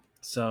Anyway, yeah. Gambino.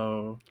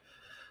 So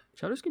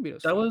Childish Gambino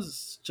is that fun.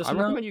 was just I now.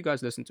 recommend you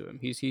guys listen to him.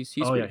 He's Oh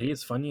yeah, pretty he good.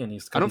 is funny and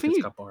he's I good. don't think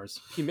He's got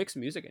bars. he makes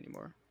music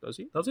anymore. Does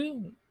he? Does he?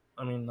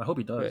 I mean, I hope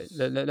he Wait, does.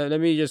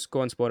 let me just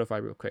go on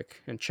Spotify real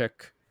quick and Okay.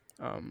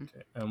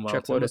 And while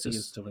check what is Timothy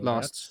is his doing that,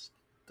 last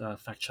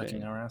fact checking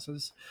thing. our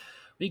asses,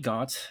 we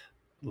got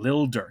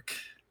Lil Durk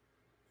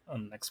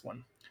on the next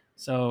one.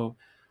 So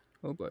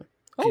Oh boy. okay,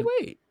 Oh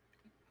wait,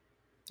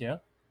 yeah,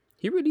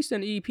 he released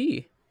an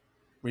EP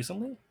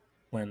recently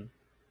when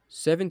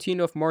 17th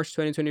of March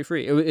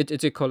 2023.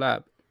 It's a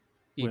collab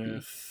EP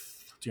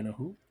with do you know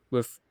who?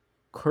 with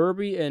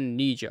Kirby and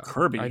Nija. I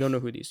Kirby. don't know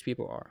who these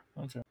people are.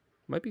 Okay.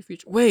 Might be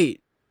featured.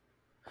 Wait,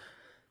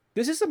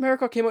 This Is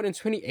America came out in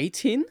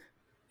 2018.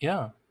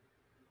 Yeah.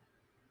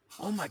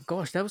 Oh my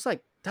gosh, that was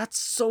like That's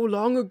so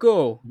long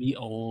ago. Be Is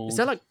that old.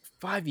 like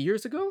 5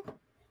 years ago?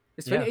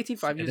 Is Yeah, 2018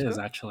 it years is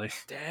ago? actually.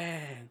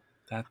 Dang.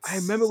 I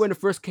remember That's when it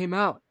first came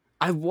out.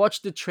 I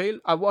watched the trail.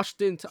 I watched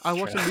the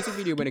true. music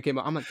video when it came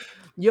out. I'm like,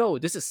 yo,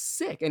 this is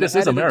sick, and I This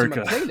is added it to my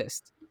America.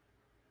 playlist.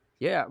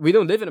 Yeah, we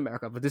don't live in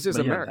America, but this is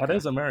But yeah, that America.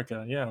 is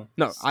America. Yeah,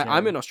 No, I'm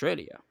scary. in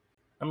Australia.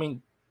 I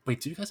mean, wait,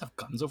 do you guys have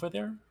guns over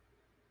there?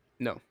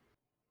 No,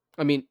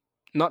 I mean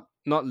not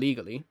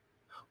legally.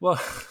 Well,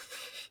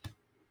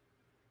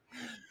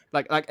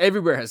 Like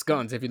everywhere has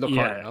guns if you look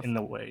hard yeah, enough. in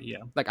a way, yeah.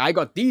 Like I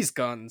got these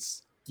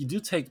guns You do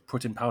take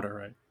protein powder,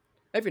 right?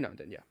 every now and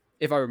then. Yeah,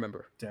 if I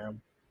remember. Damn.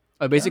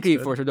 Yeah, that's Basically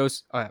good. for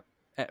those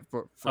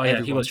for Oh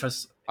yeah, he was everyone,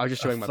 just I was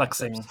just showing my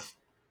flexing biceps.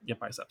 your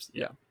biceps.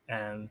 Yeah, Yeah.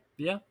 and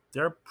yeah,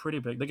 they're pretty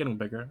big. They're getting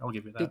bigger. I'll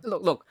give you that. Dude,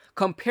 look.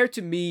 Compared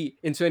to me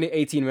in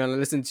 2018 when I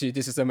listened to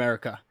 "This Is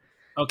America,"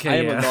 I Okay,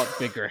 am a yeah, lot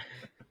bigger.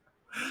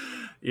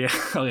 yeah.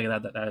 Okay,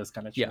 that is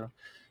kind of Yeah. true.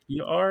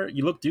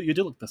 You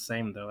do look the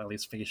same though, at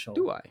least facial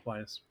Do I?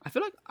 wise. I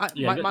feel like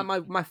Yeah, you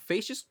got my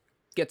face just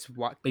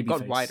baby got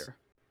face. wider.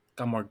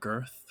 Got more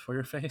girth for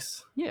your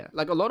face. Yeah,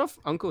 like a lot of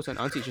uncles and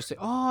aunties just say,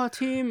 "Oh,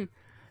 Tim,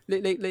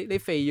 你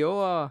肥咗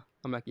啊."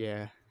 I'm like,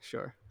 yeah,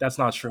 sure. That's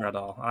not true at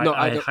all. No,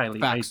 I I don't. highly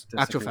I Facts,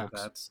 actual disagree with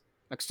facts.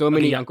 that. Like so Okay,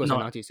 many yeah, uncles and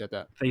no, aunties said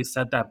that. they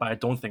said that, but I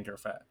don't think you're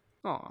fat.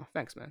 Oh,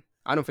 thanks, man.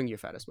 I don't think you're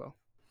fat as well.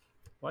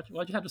 Why'd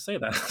you have to say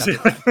that?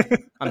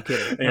 I'm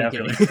kidding. Yeah, I'm I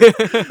feel kidding.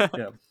 it.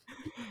 Yeah.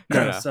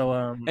 No, no. So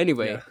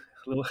Anyway, yeah,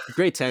 little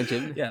great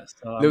tangent. yeah.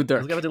 So Lil let's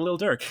Durk. get into Lil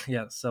Durk.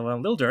 Yeah. So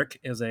Lil Durk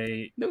is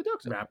a No,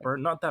 Durk's okay. rapper,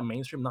 not that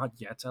mainstream, not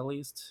yet at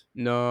least.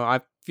 No,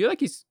 I feel like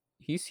he's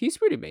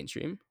pretty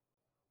mainstream.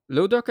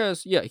 Lil Durk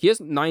he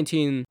has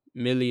 19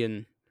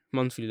 million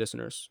monthly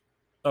listeners.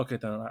 Okay,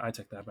 then I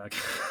take that back.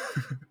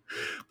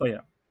 But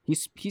yeah,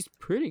 He's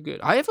pretty good.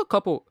 I have a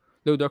couple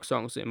Lil Durk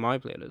songs in my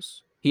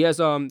playlist. He has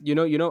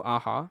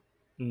Aha.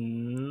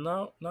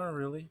 no, not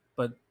really.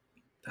 But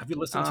have you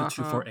listened to Aha.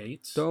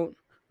 248? Don't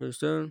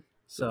listen.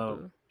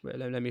 So Wait,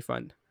 let me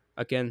find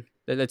again.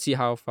 Let's see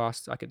how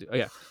fast I can do. Oh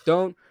yeah,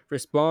 don't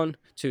respond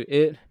to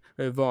it.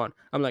 Vaughn.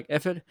 I'm like,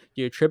 F it,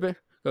 you tripping?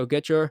 Go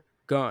get your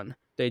gun.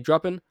 They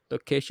dropping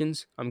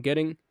locations. I'm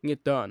getting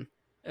it done.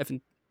 F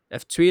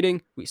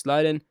tweeting. We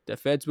sliding. The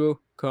feds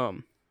will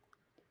come.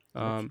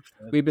 the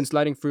We've been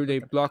sliding through they're their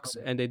gonna blocks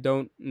come. and they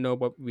don't know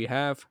what we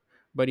have.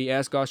 But he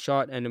ass got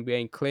shot and we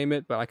ain't claim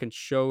it. But I can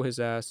show his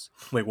ass.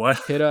 Wait, what?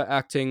 Hitta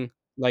acting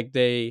like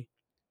they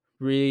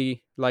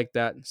really like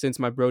that since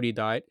my Brody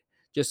died.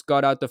 Just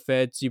got out the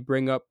feds. You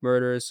bring up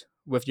murders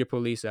with your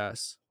police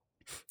ass.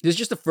 This is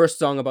just the first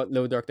song about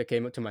Lil Durk that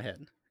came up to my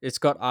head. It's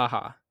got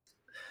Aha.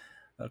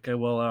 Okay,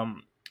 well,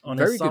 on his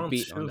Very good song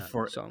beat on that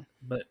song.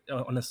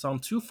 on his song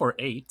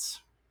 248,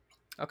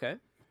 Okay.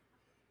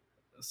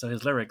 so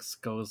his lyrics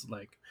goes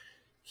like,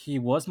 "He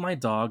was my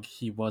dog,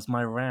 he was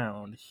my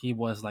round, he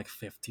was like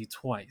 50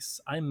 twice.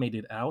 I made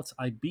it out,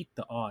 I beat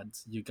the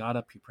odds. You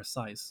gotta be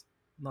precise.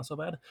 Not so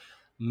bad.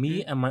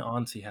 Me Hmm? and my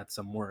auntie had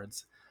some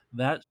words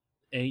that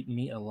ate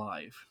me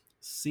alive.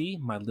 See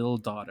my little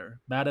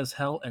daughter, bad as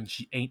hell, and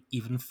she ain't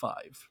even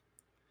 5."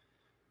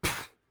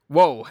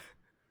 Whoa.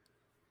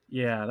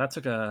 Yeah, that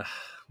took a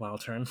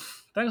wild turn.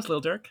 Thanks, Lil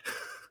Durk.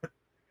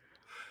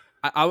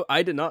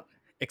 I did not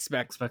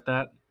expect Expect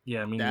that?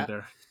 Yeah, me that.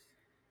 neither.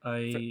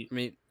 I I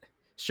mean,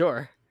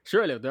 sure,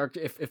 Lil Durk.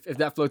 If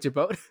that floats your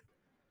boat.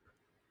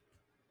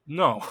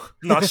 No,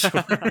 not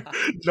sure.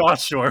 Not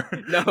sure.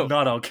 No.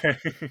 Not okay.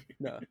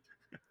 No.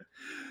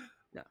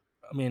 No.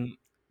 I mean,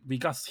 we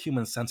got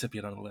Human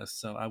Centipede on the list,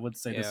 so I would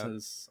say this Yeah.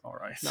 is all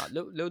right. No,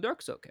 Lil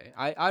Durk's okay.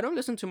 I don't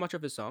listen to much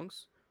of his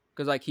songs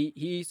because like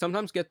he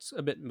sometimes gets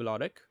a bit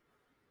melodic,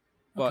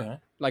 but Okay.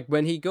 like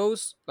when he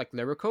goes like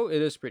lyrical,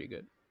 it is pretty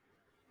good.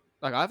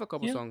 Like I have a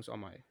couple Yeah. songs on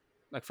my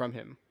like from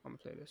him on my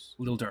playlist.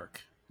 Lil Durk.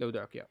 Lil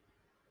Durk, yeah,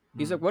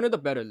 he's Hmm. like one of the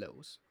better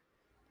Lils.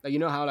 Like you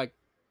know how like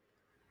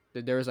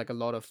there is like a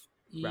lot of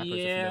rappers with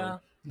Yeah.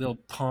 Lil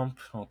Pump.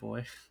 Oh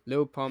boy.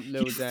 Lil Pump, He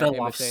Lil Xan,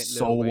 fell off imitate Lil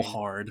so Wayne.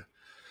 hard.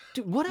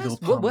 Dude, Lil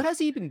what Pump. has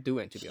he been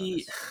doing? To be He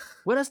honest,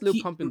 what has Lil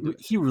Pump been doing?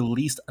 he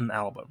released an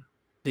album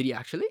Did he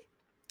actually?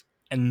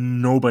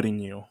 and nobody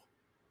knew.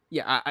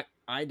 Yeah,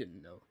 I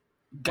didn't know.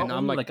 Got And I'm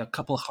only like, like a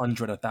couple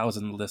hundred,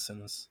 1,000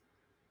 listens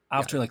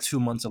after like yikes, 2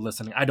 months of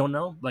listening. I don't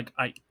know. Like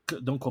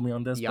don't quote me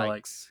on this, but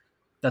like yikes.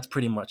 that's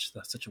pretty much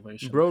the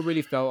situation. Bro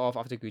really fell off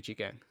after Gucci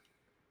Gang.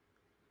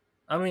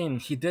 I mean,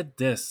 he did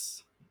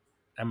this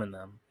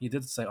Eminem. He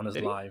did say on his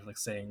Did he? live, like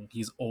saying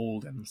he's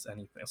old and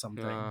anything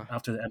something Uh,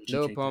 after the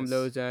Lil MGK Pump,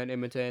 Lil diss. Xan,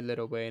 imitate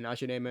Lil Wayne. I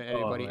should name it Oh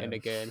anybody in man, the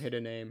game. Hit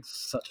a name.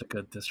 such a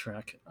good diss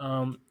track.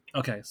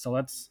 Okay, so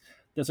let's.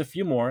 There's a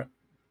few more.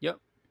 Yep.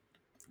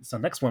 So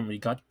next one we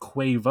got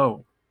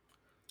Quavo.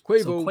 So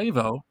Quavo.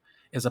 Quavo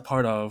is a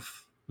part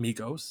of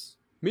Migos,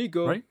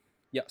 Migo. right?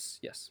 Yes,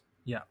 yes.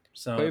 Yeah.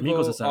 So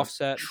Migos Quavo, is a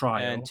Offset, and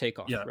trio.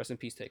 Takeoff. Yeah. Rest in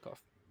peace, Takeoff.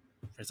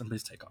 Rest in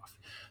peace, Takeoff.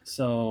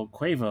 So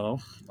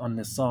Quavo on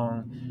this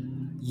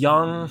song,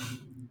 Young.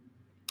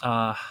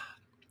 Uh,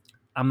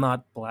 I'm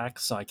not black,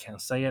 so I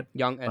can't say it,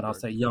 Young but I'll Edward.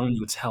 say Young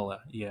Nutella.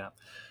 Yeah.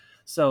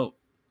 So,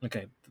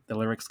 okay, the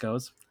lyrics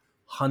goes,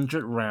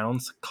 100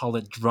 rounds, call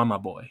it drummer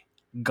boy.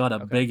 Got a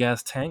Okay. big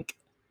ass tank,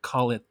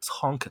 call it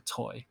Tonka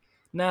toy.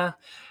 Nah,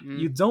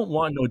 you Mm, don't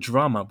want no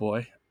drama,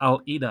 boy.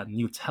 I'll eat a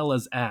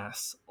Nutella's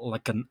ass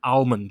like an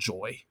almond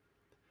joy.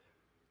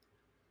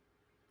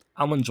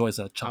 Almond joy's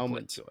a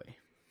almond chocolate. joy.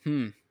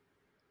 Hmm.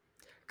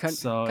 Kind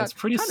So kind it's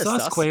pretty kind of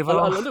sus, sus. A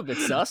Quavo. little bit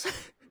sus.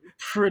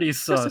 Pretty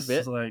Just a sus.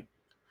 bit. Like,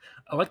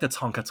 I like the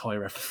Tonka toy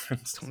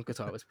reference. Tonka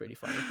toy was pretty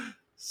funny.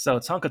 So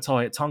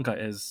Tonka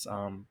is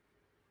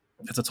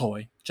it's a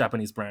toy,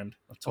 Japanese brand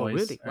of Oh toys,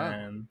 really? Wow.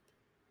 and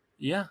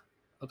yeah.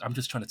 Look, I'm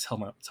just trying to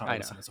tell our I know.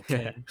 listeners, Yeah,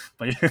 okay?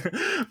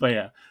 yeah. But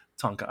yeah,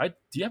 Tonka.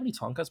 Do you have any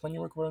Tonkas when you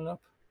were growing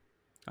up?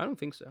 I don't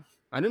think so.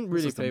 I didn't This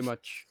really is play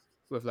much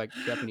with like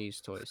Japanese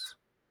toys.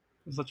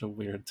 such a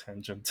weird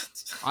tangent.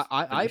 I But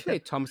I, I yeah,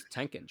 played Thomas the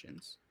Tank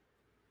Engines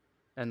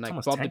and like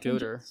Thomas Bob the Tank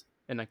Builder Engines.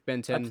 and like Ben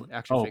I 10 play.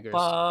 action Oh, figures.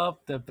 Bob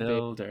the The baby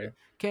builder. Builder.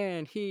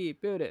 Can he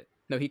build it?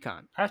 No, he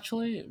can't.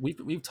 Actually,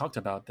 we've talked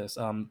about this.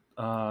 Have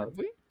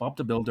we? Bob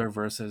the Builder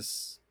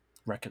versus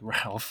Wreck It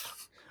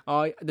Ralph.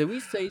 Did we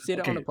say that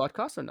on the Okay,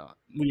 podcast or not?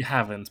 we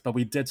haven't, but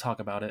we did talk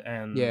about it,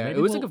 and Yeah, it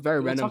maybe was like a very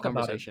we'll random talk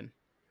about it. conversation.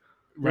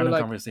 We were Random like,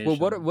 well,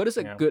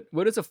 conversation. Yeah,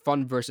 what is a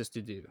fun versus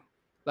to do?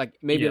 Like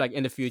maybe yeah, like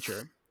in the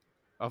future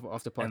of the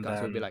and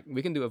podcast, we'll be then like,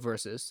 we can do a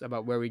versus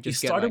about where we we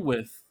just get started like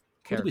with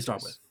who did we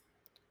start with? characters.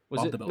 Was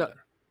Bob it the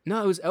Builder.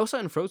 no, it was Elsa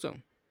and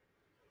Frozone.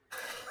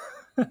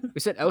 We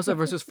said Elsa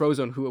versus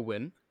Frozone, who would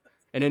win,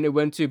 and then it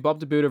went to Bob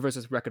the Builder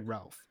versus Wreck-It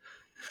Ralph.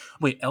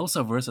 Wait,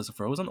 Elsa versus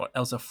Frozen or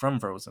Elsa from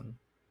Frozen?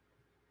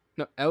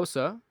 No,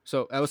 Elsa.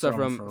 So Elsa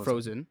From from Frozen.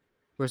 Frozen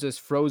versus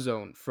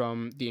Frozone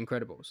from The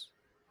Incredibles.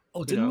 Oh,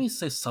 You didn't know, we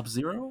say Sub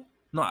Zero?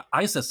 No,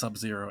 I said Sub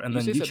Zero, and you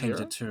then say you Sub changed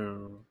it Zero?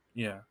 to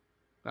yeah.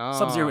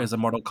 Sub Zero Ah, is a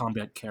Mortal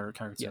Kombat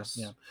character. Yeah,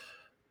 yes.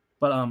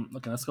 but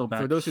okay, let's go For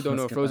back. those who don't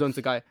Let's know, get back. Frozone's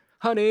the guy.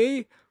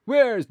 Honey,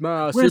 where's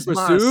my Where's super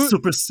my suit?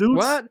 super suit?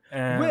 What?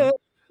 Where And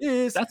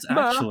is that's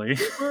my actually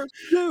super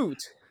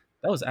suit?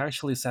 that was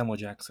actually Samuel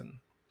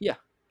Jackson. Yeah,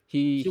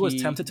 he He was he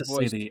tempted to say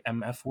voiced. the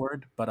MF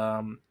word, but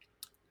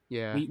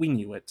Yeah, we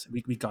knew it.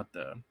 We got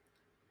the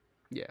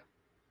yeah,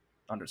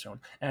 undertone.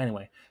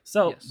 Anyway,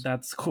 so yes.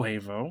 that's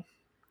Quavo.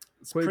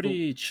 It's Quavo,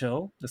 pretty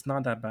chill. It's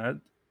not that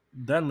bad.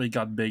 Then we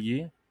got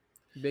Biggie.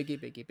 Biggie,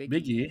 Biggie, Biggie.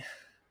 Biggie,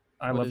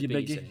 I What love does you,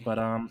 Biggie Biggie. say?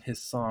 But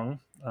his song.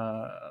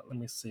 Let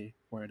me see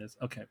where it is.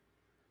 Okay,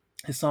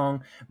 his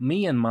song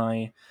 "Me and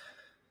My."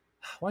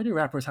 Why do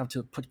rappers have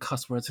to put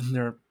cuss words in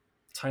their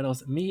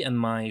titles? Me and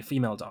my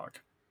female dog.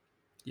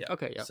 Yeah.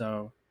 Okay, yeah.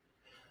 So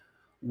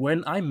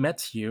when I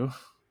met you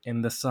in the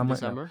In the summer, no,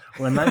 summer.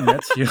 when I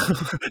met you,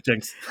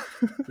 Jinx.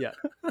 Yeah,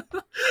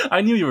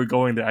 I knew you were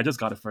going there. I just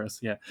got it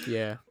first. Yeah.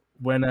 yeah.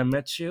 When I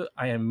met you,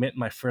 I admit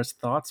my first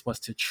thoughts was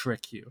to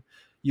trick you.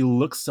 You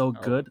look so Oh,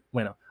 good.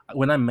 Wait, no.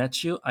 When I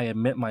met you, I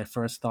admit my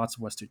first thoughts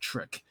was to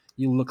trick.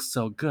 You look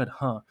so good,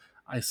 huh?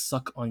 I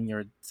suck on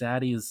your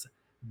daddy's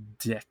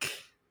dick.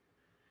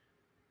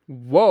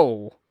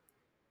 whoa,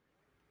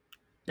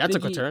 that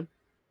took a Biggie, turn.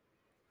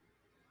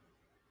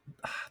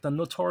 the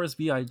Notorious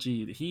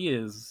B.I.G. He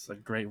is a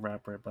great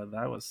rapper, but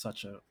that was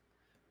such a.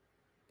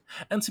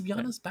 And to be Yeah.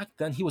 honest, back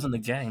then he was in the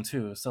gang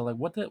too. So like,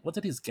 what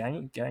did his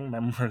gang Dude, fellow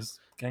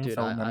I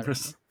don't know.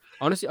 members?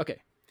 Honestly,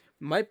 okay,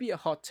 might be a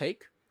hot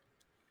take.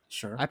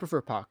 Sure. I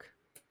prefer Pac.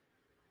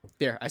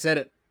 There, I said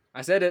it.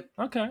 I said it.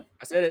 Okay.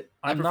 I said it.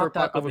 I I'm prefer not that.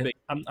 Pac I over mean, Big.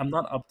 I'm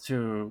not up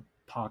to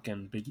Pac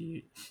and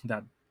Biggie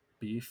that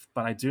beef,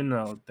 but I do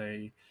know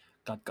they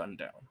got gunned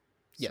down.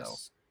 So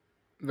Yes,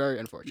 very yeah,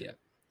 unfortunate.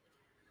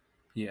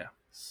 yeah.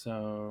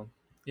 So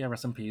yeah,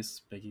 rest in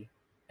peace, Biggie,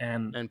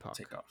 and And Pac.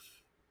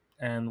 Takeoff,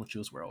 and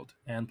Juice World,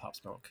 and Pop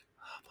Smoke,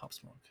 Pop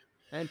Smoke.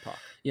 And Pac.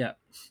 Yeah.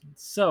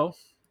 So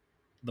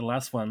the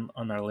last one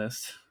on our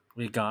list,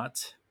 we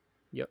got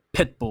Yep.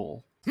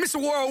 Pitbull. Mr.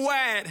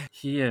 Worldwide.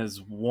 He is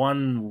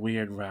one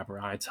weird rapper.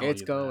 I tell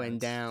It's you going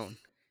that. down.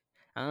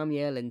 I'm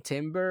yelling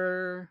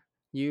timber.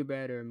 You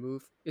better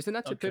move. Isn't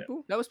that Okay,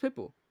 Pitbull? That was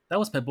Pitbull. that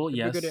was Pitbull. The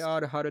bigger they Yes, are,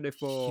 the harder they he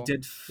fall.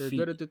 did.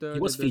 He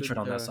was featured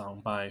on that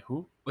song by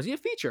who? Was he a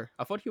feature?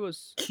 I thought he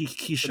was the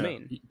Keisha.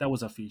 main. That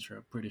was a feature,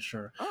 I'm pretty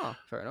sure. Oh,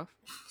 fair enough.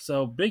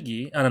 So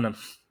Biggie, no,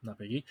 not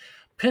Biggie.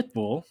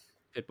 Pitbull,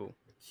 Pitbull.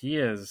 he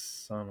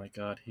is. Oh my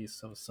god, he's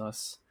so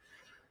sus.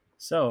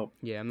 So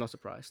Yeah, I'm not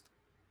surprised.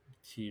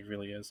 he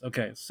really is.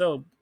 Okay,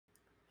 so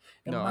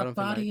and No, I my don't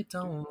think I body do.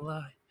 don't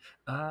lie,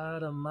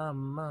 out of my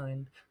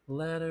mind.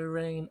 Let it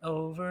rain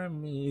over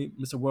me,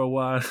 Mr.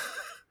 Worldwide.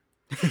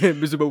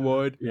 Visible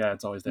Ward. Yeah,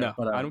 it's always there. No,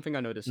 But I don't think I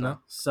know this no.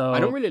 song. I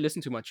don't So really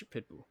listen to much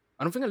Pitbull.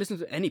 I don't think I listen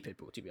to any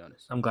Pitbull, to be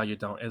honest. I'm glad you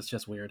don't. It's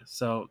just weird.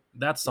 So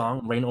that Yeah.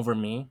 song, "Rain Over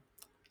Me,"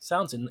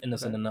 sounds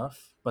innocent Okay.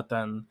 enough, but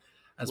then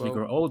as we Well,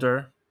 grow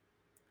older,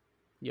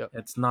 yep.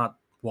 it's not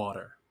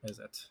water, is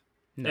it?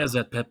 No. Is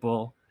it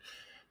Pitbull?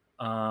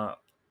 Uh,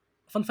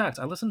 Fun fact: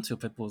 I listened to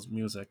Pitbull's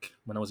music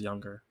when I was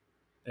younger.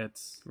 And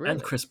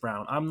Really? Chris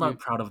Brown. I'm You not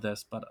proud of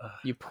this, but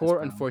you Chris poor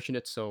Brown.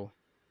 unfortunate soul.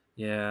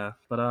 Yeah,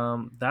 but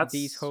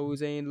These that's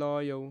hoes ain't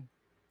loyal. what's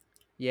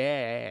that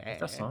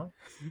Yeah. song?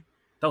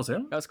 That was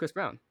him. That was Chris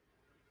Brown.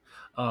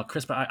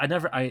 Chris, but I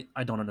never, I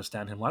don't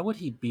understand him. Why would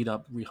he beat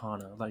up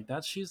Rihanna like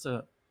that? She's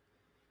a,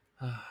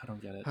 I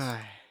don't get it.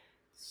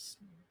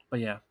 But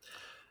yeah,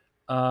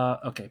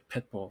 okay,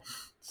 Pitbull.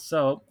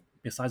 So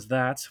besides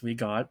that, we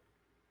got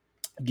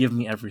 "Give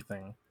Me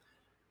Everything."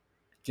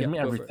 "Give Yep, Me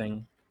go for it.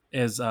 Everything"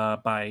 is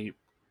by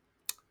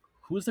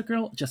who's the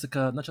girl?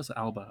 Jessica, not Jessica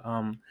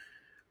Alba.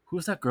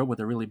 Who's that girl with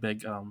a really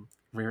big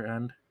rear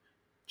end?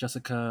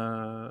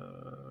 Jessica.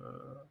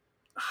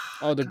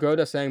 Oh, the girl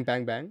that sang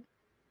 "Bang Bang."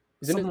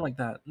 Isn't Something it? like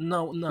that.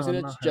 No, no, Isn't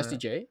it not Jessie her.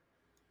 J?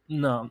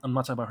 No, I'm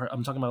not talking about her.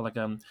 I'm talking about like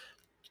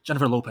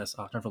Jennifer Lopez.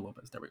 Oh, Jennifer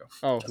Lopez. There we go.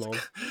 Oh, Jessica. lol.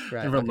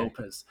 Right. Jennifer Okay.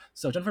 Lopez.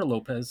 So Jennifer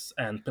Lopez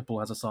and Pitbull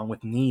has a song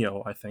with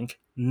Neo, I think.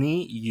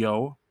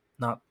 Neo,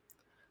 not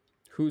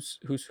Who's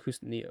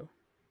Neo?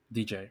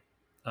 DJ.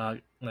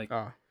 Like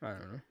I don't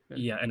know. Then.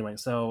 yeah. Anyway,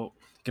 so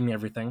give me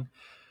everything.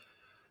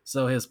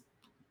 So his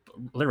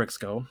lyrics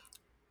go.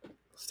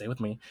 Stay with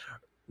me.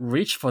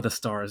 Reach for the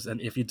stars,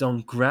 and if you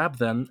don't grab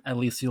them, at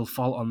least you'll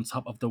fall on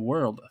top of the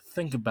world.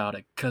 Think about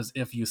it, cause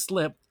if you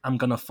slip, I'm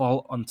gonna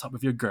fall on top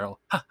of your girl.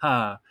 Ha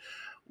ha.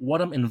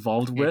 What I'm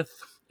involved with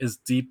is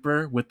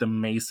deeper with the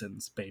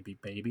Masons, baby,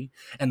 baby.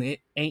 And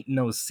it ain't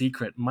no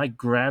secret. My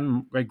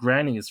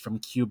granny is from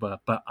Cuba,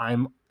 but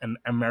I'm an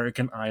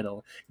American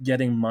Idol,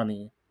 getting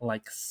money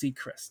like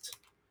Seacrest.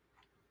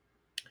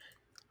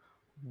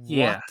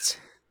 Yeah, What?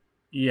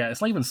 yeah.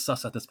 It's not even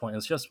sus at this point.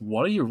 It's just,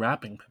 what are you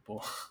rapping,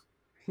 people?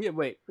 Yeah.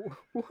 Wait.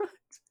 What?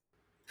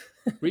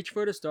 Reach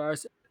for the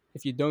stars.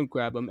 If you don't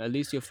grab them, at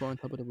least you'll fall on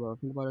top of the world.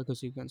 Think about it,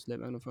 because you can't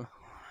slip.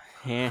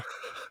 Heh.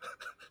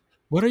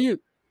 What are you?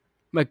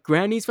 My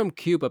granny's from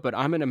Cuba, but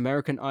I'm an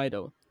American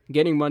Idol,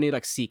 getting money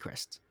like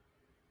Seacrest.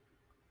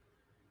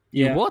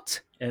 You Yeah,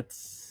 what?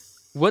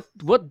 it's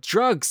What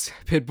drugs,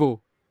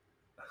 Pitbull?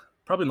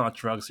 probably not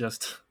drugs.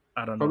 Just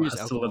I don't know, Probably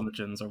just alcohol.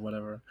 hallucinogens or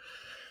whatever.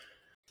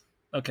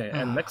 Okay,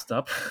 and next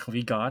up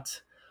we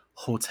got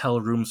hotel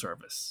room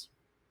service.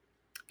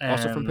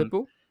 Also from And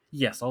Pitbull.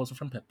 yes, also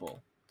from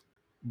Pitbull.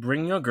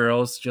 Bring your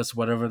girls, just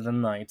whatever the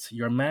night.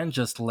 Your man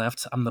just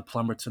left. I'm the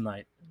plumber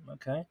tonight.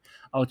 Okay?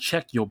 I'll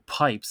check your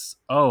pipes.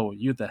 Oh,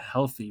 you the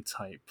healthy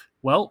type.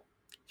 Well,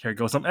 here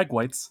goes some egg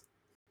whites.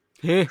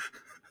 Heh.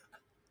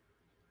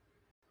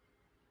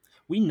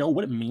 We know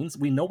what it means.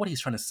 We know what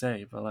he's trying to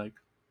say, but like,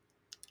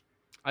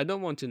 I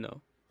don't want to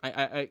know.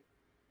 I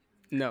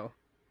no.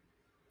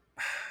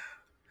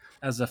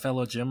 as a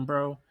fellow gym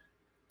bro,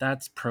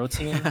 that's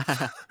protein.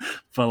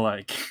 But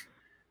like,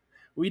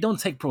 we don't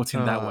take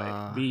protein that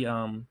way.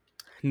 uh,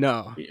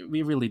 no.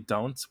 We really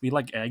don't. We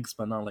like eggs,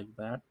 but not like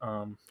that.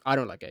 I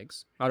don't like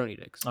eggs. I don't eat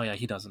eggs. Oh yeah,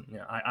 he doesn't.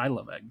 Yeah, I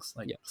love eggs,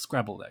 like Yeah.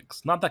 scrambled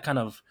eggs. Not that kind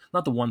of,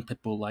 not the one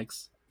Pitbull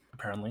likes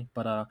apparently,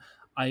 but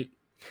I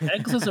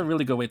eggs is a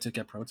really good way to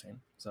get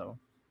protein. So,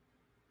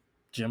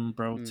 gym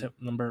bro Mm, tip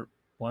number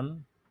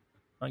one,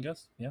 I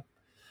guess. Yeah.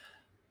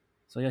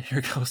 So yeah,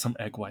 here goes some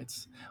egg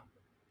whites.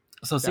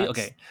 So see, that's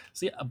okay,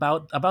 see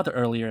about the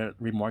earlier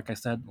remark I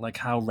said, like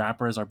how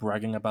rappers are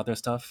bragging about their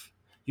stuff.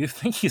 You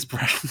think he's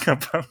bragging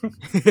about?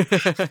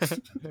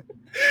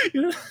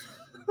 You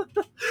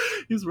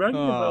he's bragging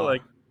about oh.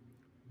 like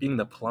being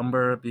the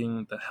plumber,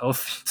 being the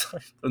healthy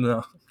type.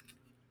 No,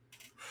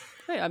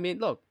 Hey, I mean,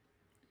 look.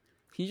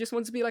 He just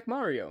wants to be like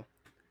Mario.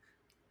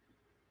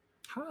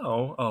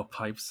 how? Oh,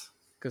 pipes.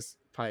 Cause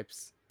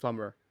pipes,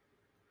 plumber.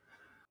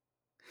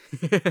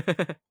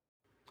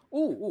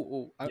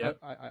 Ooh. Yeah,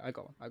 I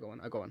go on. I go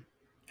on. I go on.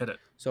 hit it.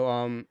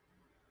 So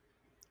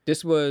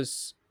this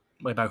was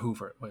Wait, by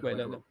Hoover. Wait, wait,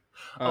 wait, no.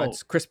 oh,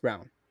 It's Chris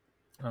Brown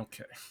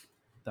okay,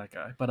 that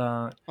guy. But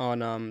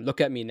on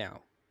 "Look at Me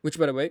Now," which,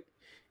 by the way,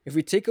 if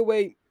we take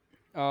away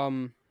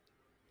um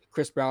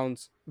Chris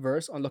Brown's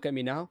verse on "Look at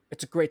Me Now,"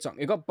 it's a great song.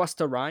 It got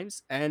Busta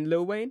Rhymes and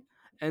Lil Wayne,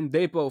 and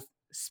they both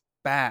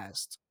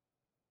spazzed.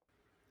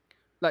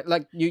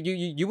 Like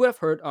you would have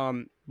heard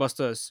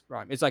Busta's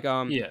rhyme. It's like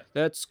yeah.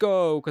 let's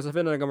go, because I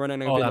feel like I'm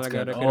running, I'm Oh, feeling that's like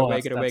good. get Oh,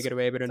 away, get away, get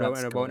away, but that's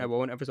I good.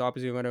 won't ever stop,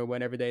 you're gonna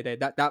win every day.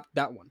 That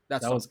one,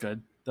 that That was song,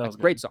 good. That a was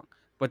great good. song.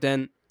 But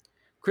then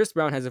Chris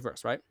Brown has a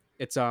verse, right?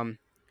 It's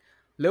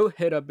Lil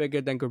hitter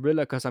bigger than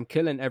gorilla, cause I'm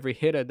killing every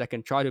hitter that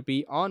can try to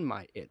be on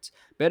my it.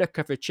 Better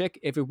cuff a chick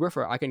if you with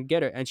her, I can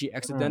get her, and she Mm,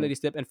 accidentally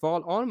slip and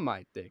fall on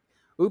my dick.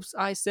 Oops,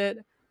 I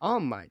said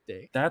on my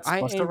dick. that's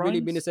I Buster ain't really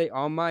mean to Rhymes. say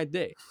on my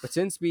dick, but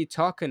since we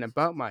talking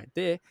about my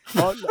dick,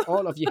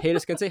 all of you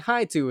haters can say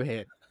hi to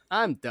it.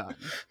 I'm done.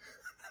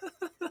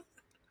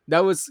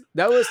 That was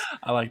that was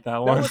I like that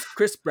that one. was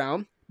Chris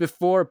Brown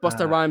before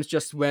Busta Uh, Rhymes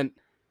just went,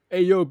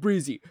 "Hey yo,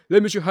 Breezy,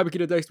 let me show you how we get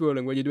the dice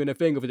rolling when you're doing a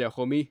thing over there,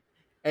 homie.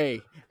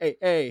 Hey,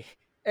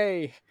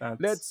 let's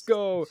that's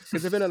go."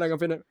 Because I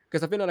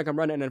feel like I'm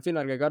running, and I feel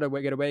like I gotta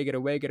get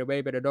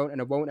away, but I don't, and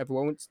I won't, ever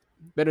won't.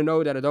 Better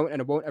know that I don't,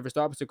 and I won't ever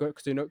stop.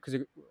 Because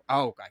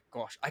oh my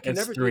gosh, I can it's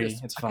never do three.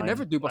 this. It's I can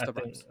never fine. do I Busta think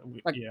Rhymes.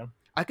 Like yeah.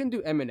 I can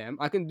do Eminem.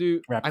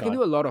 Rap I can God.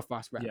 do a lot of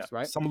fast Yeah. raps,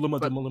 right? Some Luma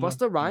But Duma Luma.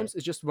 Busta Yeah. Rhymes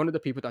is just one of the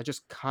people that I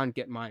just can't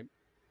get my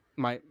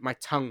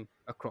tongue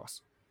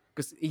across,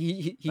 because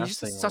he's That's just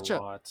saying a such a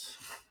lot.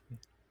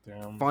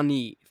 Damn.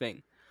 funny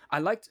thing. I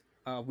liked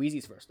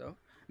Wheezy's verse though.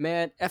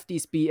 Man, F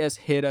these BS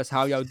hitters,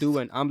 how y'all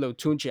doing? I'm low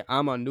tunche,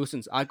 I'm a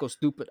nuisance. I go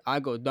stupid,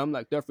 I go dumb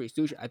like the free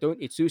sushi. I don't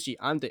eat sushi,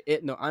 I'm the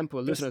it, no, I'm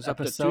for This listener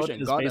episode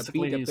substitution. is Gotta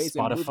beat the basically bass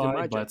and move to Spotify,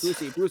 my but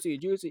jacuzzi, Brucey,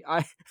 juicy.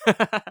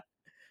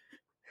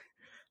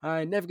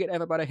 I never get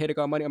ever about a hitter,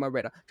 got money on my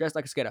radar. Dressed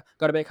like a skater.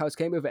 Got a big house,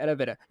 came with an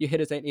elevator. You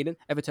hitters ain't eating,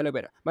 ever tell it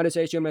better. Money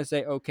says you must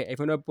say, okay. If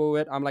you're not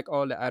bullet, I'm like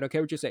all that. I don't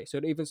care what you say.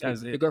 So don't even speak.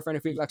 guys, Your girlfriend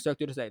and freak like stuck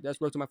to the say. That's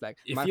broke to my flag.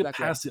 if My you flag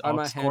red. pass the On aux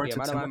my hand, cord yeah. to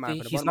Mind on my mind Timothy,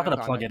 for the he's bottom not of my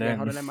gonna plug comment. it Yeah,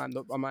 hold in.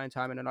 on, on my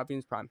time and an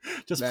obvious prime.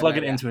 Just Blah, plug blah,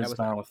 it blah. into That his was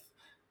that. mouth.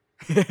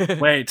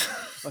 Wait,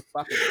 What's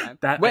fucking time?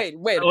 that Wait,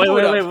 wait, hold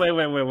wait, up. wait, wait,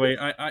 wait, wait, wait.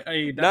 That's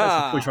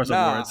a poor Nah, choice of words.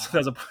 nah,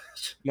 That's a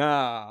push.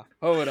 nah.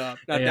 Hold up.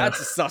 Now Yeah, that's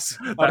a sus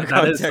out of that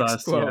is context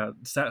sus. quote.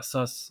 Yeah,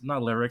 sus,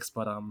 not lyrics,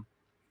 but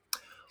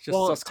Just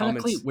well, sus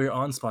technically comments. we're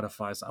on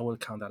Spotify, so I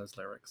would count that as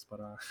lyrics. But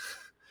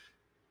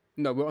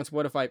No, we're on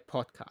Spotify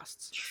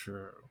podcasts.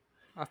 true.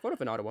 I thought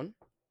of another one.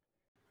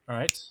 All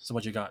right. So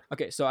what you got?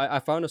 Okay, so I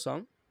found a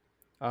song.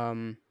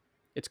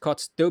 It's called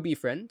 "Still Be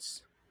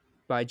Friends"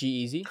 by G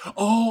Easy.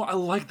 Oh, I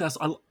like that.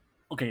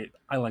 Okay,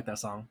 I like that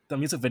song. The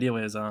music video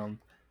is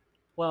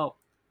well,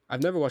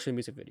 I've never watched a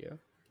music video.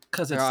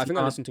 because Like, it's I think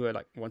I not. listened to it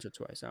like once or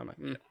twice. And I'm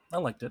like, I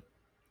liked it.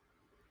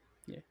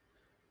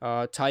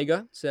 yeah.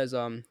 Tiger says,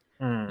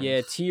 Mm.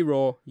 yeah,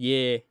 T-Raw,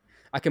 yeah.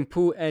 I can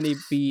pull any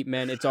beat,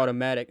 man. It's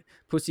automatic.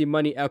 Pussy,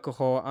 money,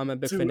 alcohol. I'm a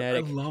big Dude, I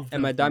fanatic. love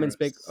And that my diamonds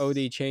big verse.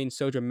 OD chain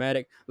so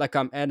dramatic. Like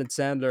I'm Adam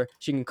Sandler.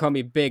 She can call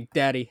me Big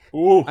Daddy.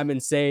 Ooh, I'm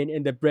insane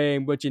in the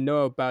brain. What you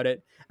know about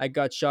it? I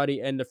got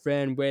Shotty and a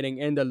friend waiting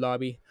in the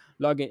lobby.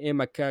 Logging in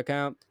my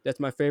account. That's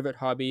my favorite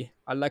hobby.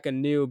 I like a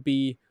new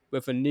bee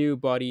with a new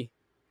body.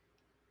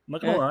 I'm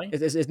not gonna lie.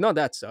 It's not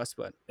that sus,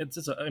 but I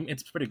mean,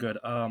 it's pretty good.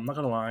 I'm not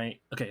gonna lie.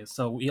 Okay,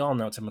 so we all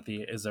know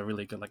Timothy is a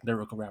really good like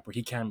lyrical rapper.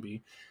 He can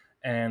be,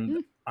 and mm,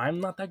 I'm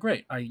not that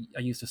great. I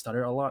used to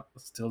stutter a lot,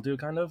 still do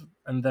kind of,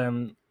 and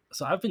then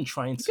so I've been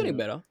trying you're getting to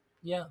better.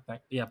 yeah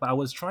yeah, but I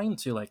was trying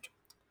to like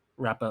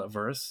rap a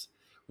verse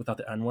without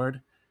the N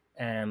word,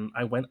 and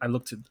I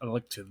looked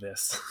to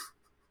this.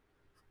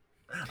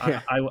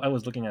 Yeah, I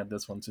was looking at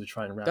this one to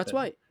try and rap that's it.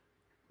 why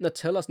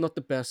Nutella's not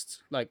the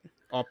best like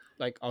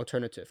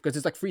alternative because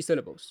it's like three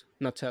syllables.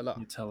 Nutella.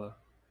 Nutella.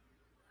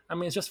 I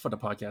mean, it's just for the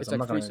podcast. It's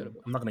like three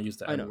syllables. I'm not gonna use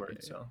the I N know. Yeah, word.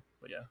 yeah. So,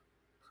 but yeah.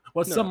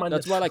 What's No, up, no. my?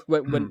 That's why like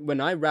when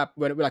I rap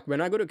when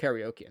I go to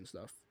karaoke and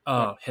stuff,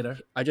 like Hitter.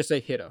 I just say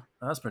hitter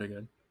Oh, that's pretty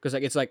good. because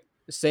like it's like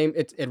the same.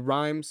 It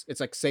rhymes.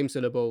 It's like same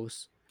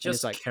syllables and it's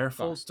Just like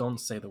careful, fast. don't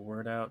say the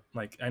word out.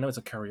 Like I know it's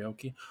a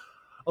karaoke.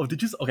 Oh,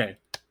 did you? Okay,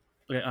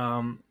 okay.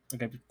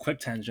 Okay. Quick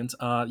tangent.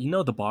 You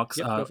know the box.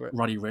 Yep, go for it.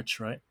 Roddy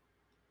Rich, right?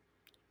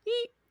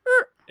 Eek,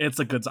 er, It's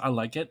a good. I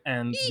like it. eek,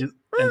 And er.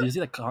 did you see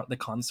the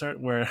concert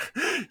where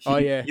Oh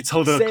yeah, he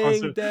told the saying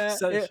concert that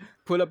said, it,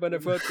 pull up on the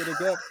foot to the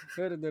gap.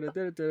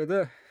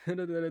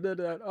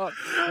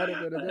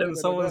 and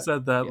someone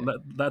said Yeah,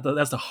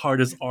 that's the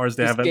hardest R's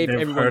just gave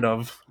they've heard everyone.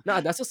 of.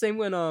 Nah, that's the same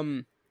when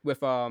with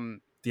people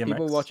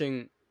DMX,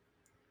 watching.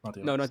 not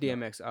No, not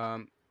DMX.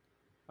 No.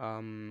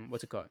 DMX.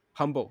 What's it called?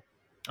 Humble.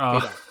 Fade Uh,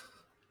 out.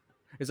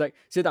 It's like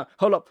sit down,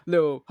 hold up,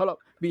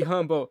 be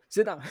humble,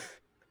 sit down.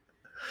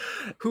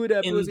 Who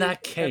that in pussy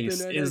that effing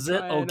case, and they're is it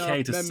trying off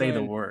okay to man say the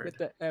man word? with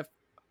the F.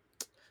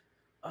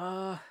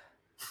 Uh,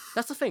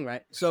 that's the thing,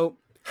 right? So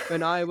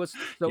when I was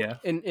Yeah.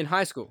 in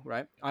high school,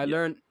 right, I Yeah.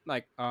 learned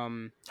like How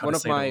to one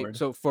of say the my word?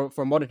 so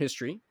for modern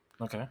history,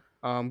 Okay.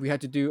 we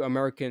had to do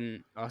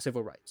American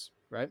civil rights,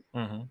 right?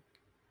 Mm-hmm.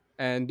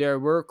 And there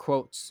were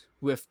quotes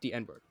with the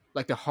N word,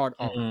 like the hard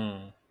R word,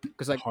 Mm.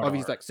 because The like hard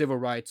obviously R. like civil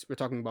rights, we're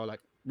talking about like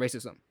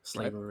racism, right?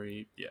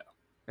 Slavery. Yeah.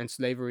 And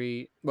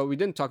slavery. But we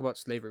didn't talk about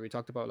slavery. We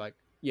talked about like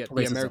the Racism.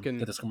 The American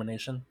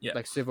discrimination. Yeah.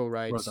 like civil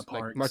Rosa rights, like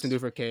Martin Parks.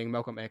 Luther King,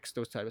 Malcolm X,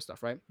 those type of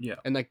stuff, right? Yeah.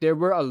 And like there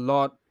were a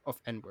lot of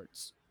N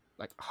words,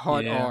 like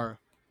hard Yeah. R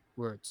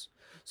words.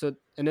 So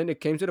and then it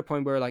came to the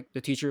point where like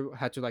the teacher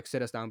had to like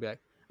sit us down and be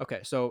like,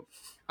 okay, so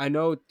I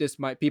know this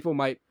might people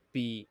might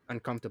be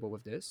uncomfortable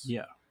with this.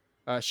 Yeah.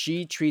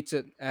 She treats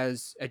it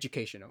as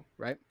educational,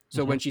 right?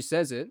 So Mm-hmm. when she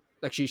says it,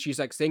 like she's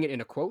like saying it in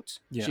a quote,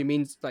 Yeah. she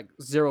means like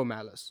zero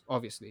malice,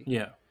 obviously,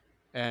 Yeah.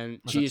 and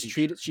As a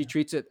teacher. she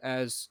treats it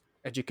as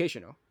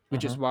educational,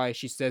 which Mm-hmm. is why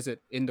she says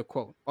it in the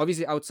quote.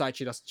 Obviously outside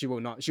she will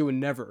not, she will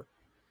never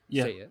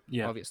Yeah. say it,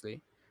 Yeah.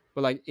 obviously,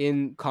 but like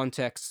in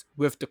context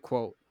with the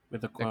quote,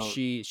 With the like quote.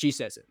 she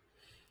says it.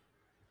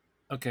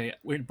 Okay,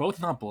 we're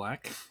both not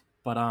black,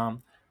 but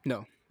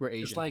No, we're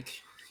it's Asian.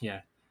 like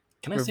yeah.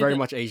 Can I We're say very that?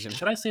 much Asian.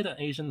 Should I say the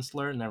Asian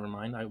slur? Never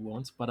mind, I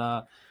won't.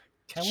 But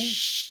can we?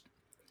 Shh.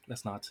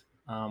 Let's not.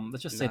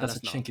 Let's just say Nah, that's a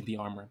that's not. chink in the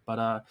armor.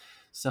 But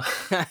so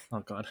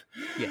oh god,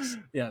 Yes.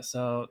 yeah.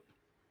 So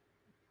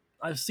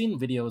I've seen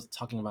videos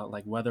talking about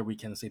like whether we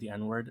can say the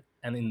N word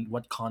and in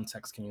what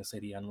context can you say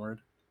the N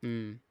word.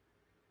 Mm,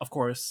 Of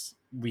course,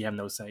 we have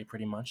no say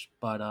pretty much,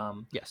 but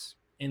yes.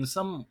 in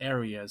some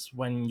areas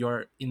when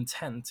your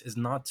intent is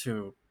not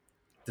to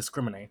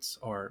discriminate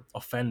or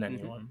offend Hmm.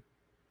 anyone,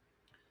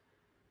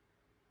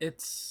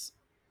 it's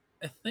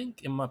I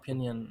think in my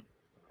opinion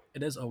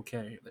it is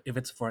okay if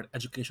it's for an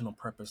educational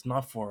purpose,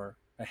 not for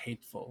a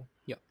hateful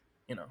Yeah.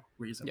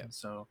 reason. Yeah.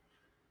 So,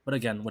 but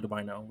again, what do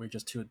I know? We're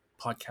just two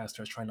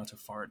podcasters trying not to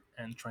fart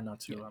and try not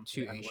to Yeah.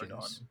 say Two the N word on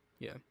Asians.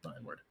 Yeah. not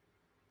N word,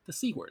 the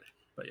C word.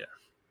 But yeah,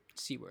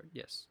 C word.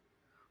 Yes.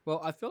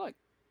 Well, I feel like.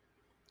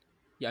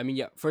 Yeah. I mean,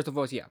 yeah. First of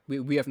all, yeah,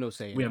 we have no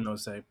say we in have it. no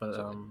say. But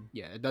So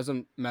yeah, it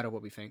doesn't matter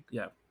what we think.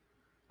 yeah,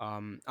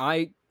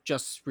 I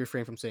just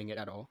refrain from saying it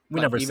at all. we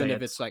Like never even say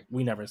if it. it's like,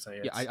 We never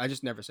say yeah, it. I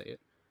just never say it.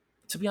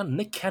 To be honest,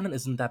 Nick Cannon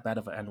isn't that bad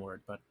of an N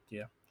word, but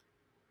yeah,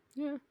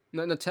 Yeah.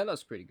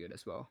 Nutella's pretty good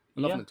as well.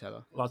 I love yeah,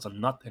 Nutella. lots of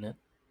nut in it.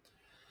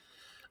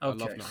 I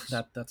love Okay, nuts.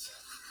 that's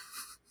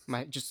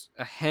My just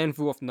a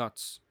handful of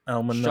nuts.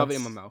 almond Shove it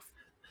in my nuts. mouth.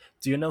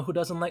 Do you know who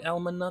doesn't like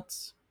almond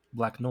nuts?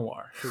 Black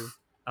Noir. Who?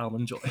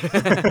 Almond Joy.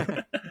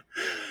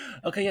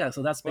 Okay, yeah,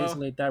 so that's Well,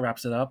 basically that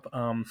wraps it up.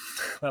 Well,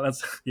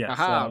 that's yeah.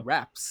 haha, So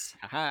raps.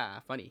 Haha,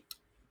 funny.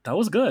 that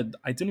was good.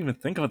 I didn't even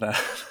think of that.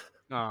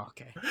 Oh,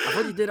 okay. I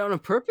thought you did it on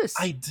purpose.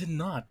 I did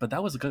not, but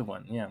that was a good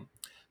one. Yeah.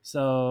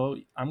 So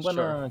I'm Sure.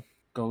 gonna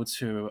go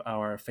to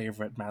our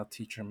favorite math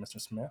teacher, Mr.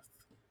 Smith,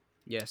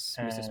 Yes,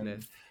 Mr. and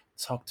Smith.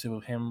 talk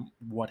to him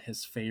what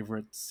his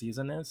favorite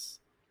season is.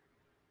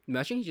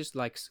 Imagine he just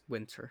likes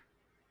winter.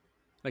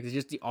 Like it's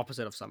just the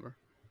opposite of summer.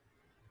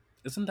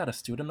 Isn't that a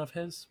student of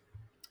his?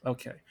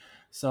 Okay.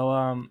 So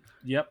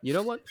yep. You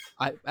know what?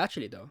 I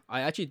actually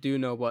do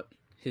know what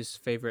his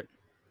favorite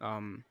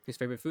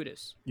food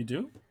is. You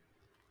do?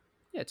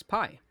 Yeah, it's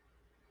pie.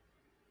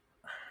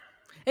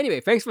 Anyway,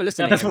 thanks for Yeah,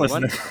 listening, that's for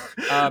everyone.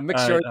 listening. Make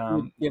All sure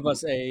right, to give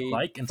us a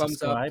like and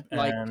thumbs up, subscribe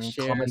like, and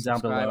share, comment down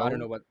subscribe. I don't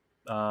know below.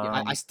 what.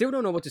 Yeah, I still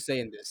don't know what to say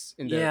in this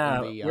in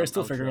Yeah, the we're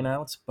still figuring outro.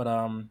 out,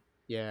 but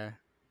Yeah,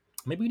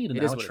 maybe we need an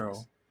it is what it outro.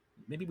 is.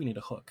 Maybe we need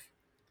a hook.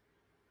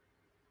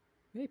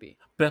 Maybe.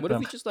 What if Bepem.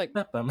 we just like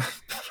Bepem.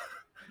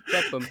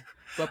 bum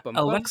bum?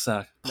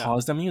 Alexa, No,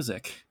 pause the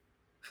music.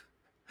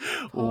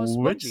 pause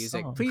what Which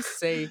music? song? Please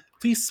say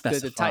Please the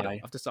title specify.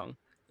 of the song.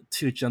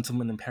 Two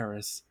Gentlemen in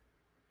Paris.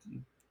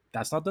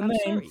 That's not the I'm name.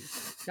 sorry,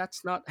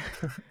 that's not.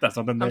 That's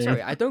not the I'm name.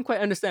 sorry, I don't quite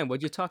understand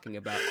what you're talking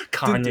about.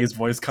 Kanye's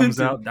voice comes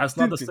out. That's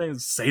not the same.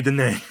 Say the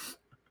name.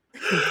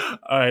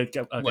 All right.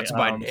 Okay. What's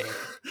my name?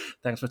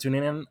 Thanks for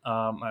tuning in.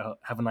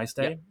 Have a nice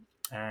Yep. day,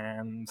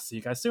 and see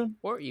you guys soon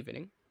Or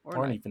evening or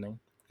or an night. evening.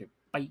 Okay,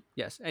 bye.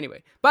 Yes.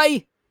 Anyway,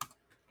 bye.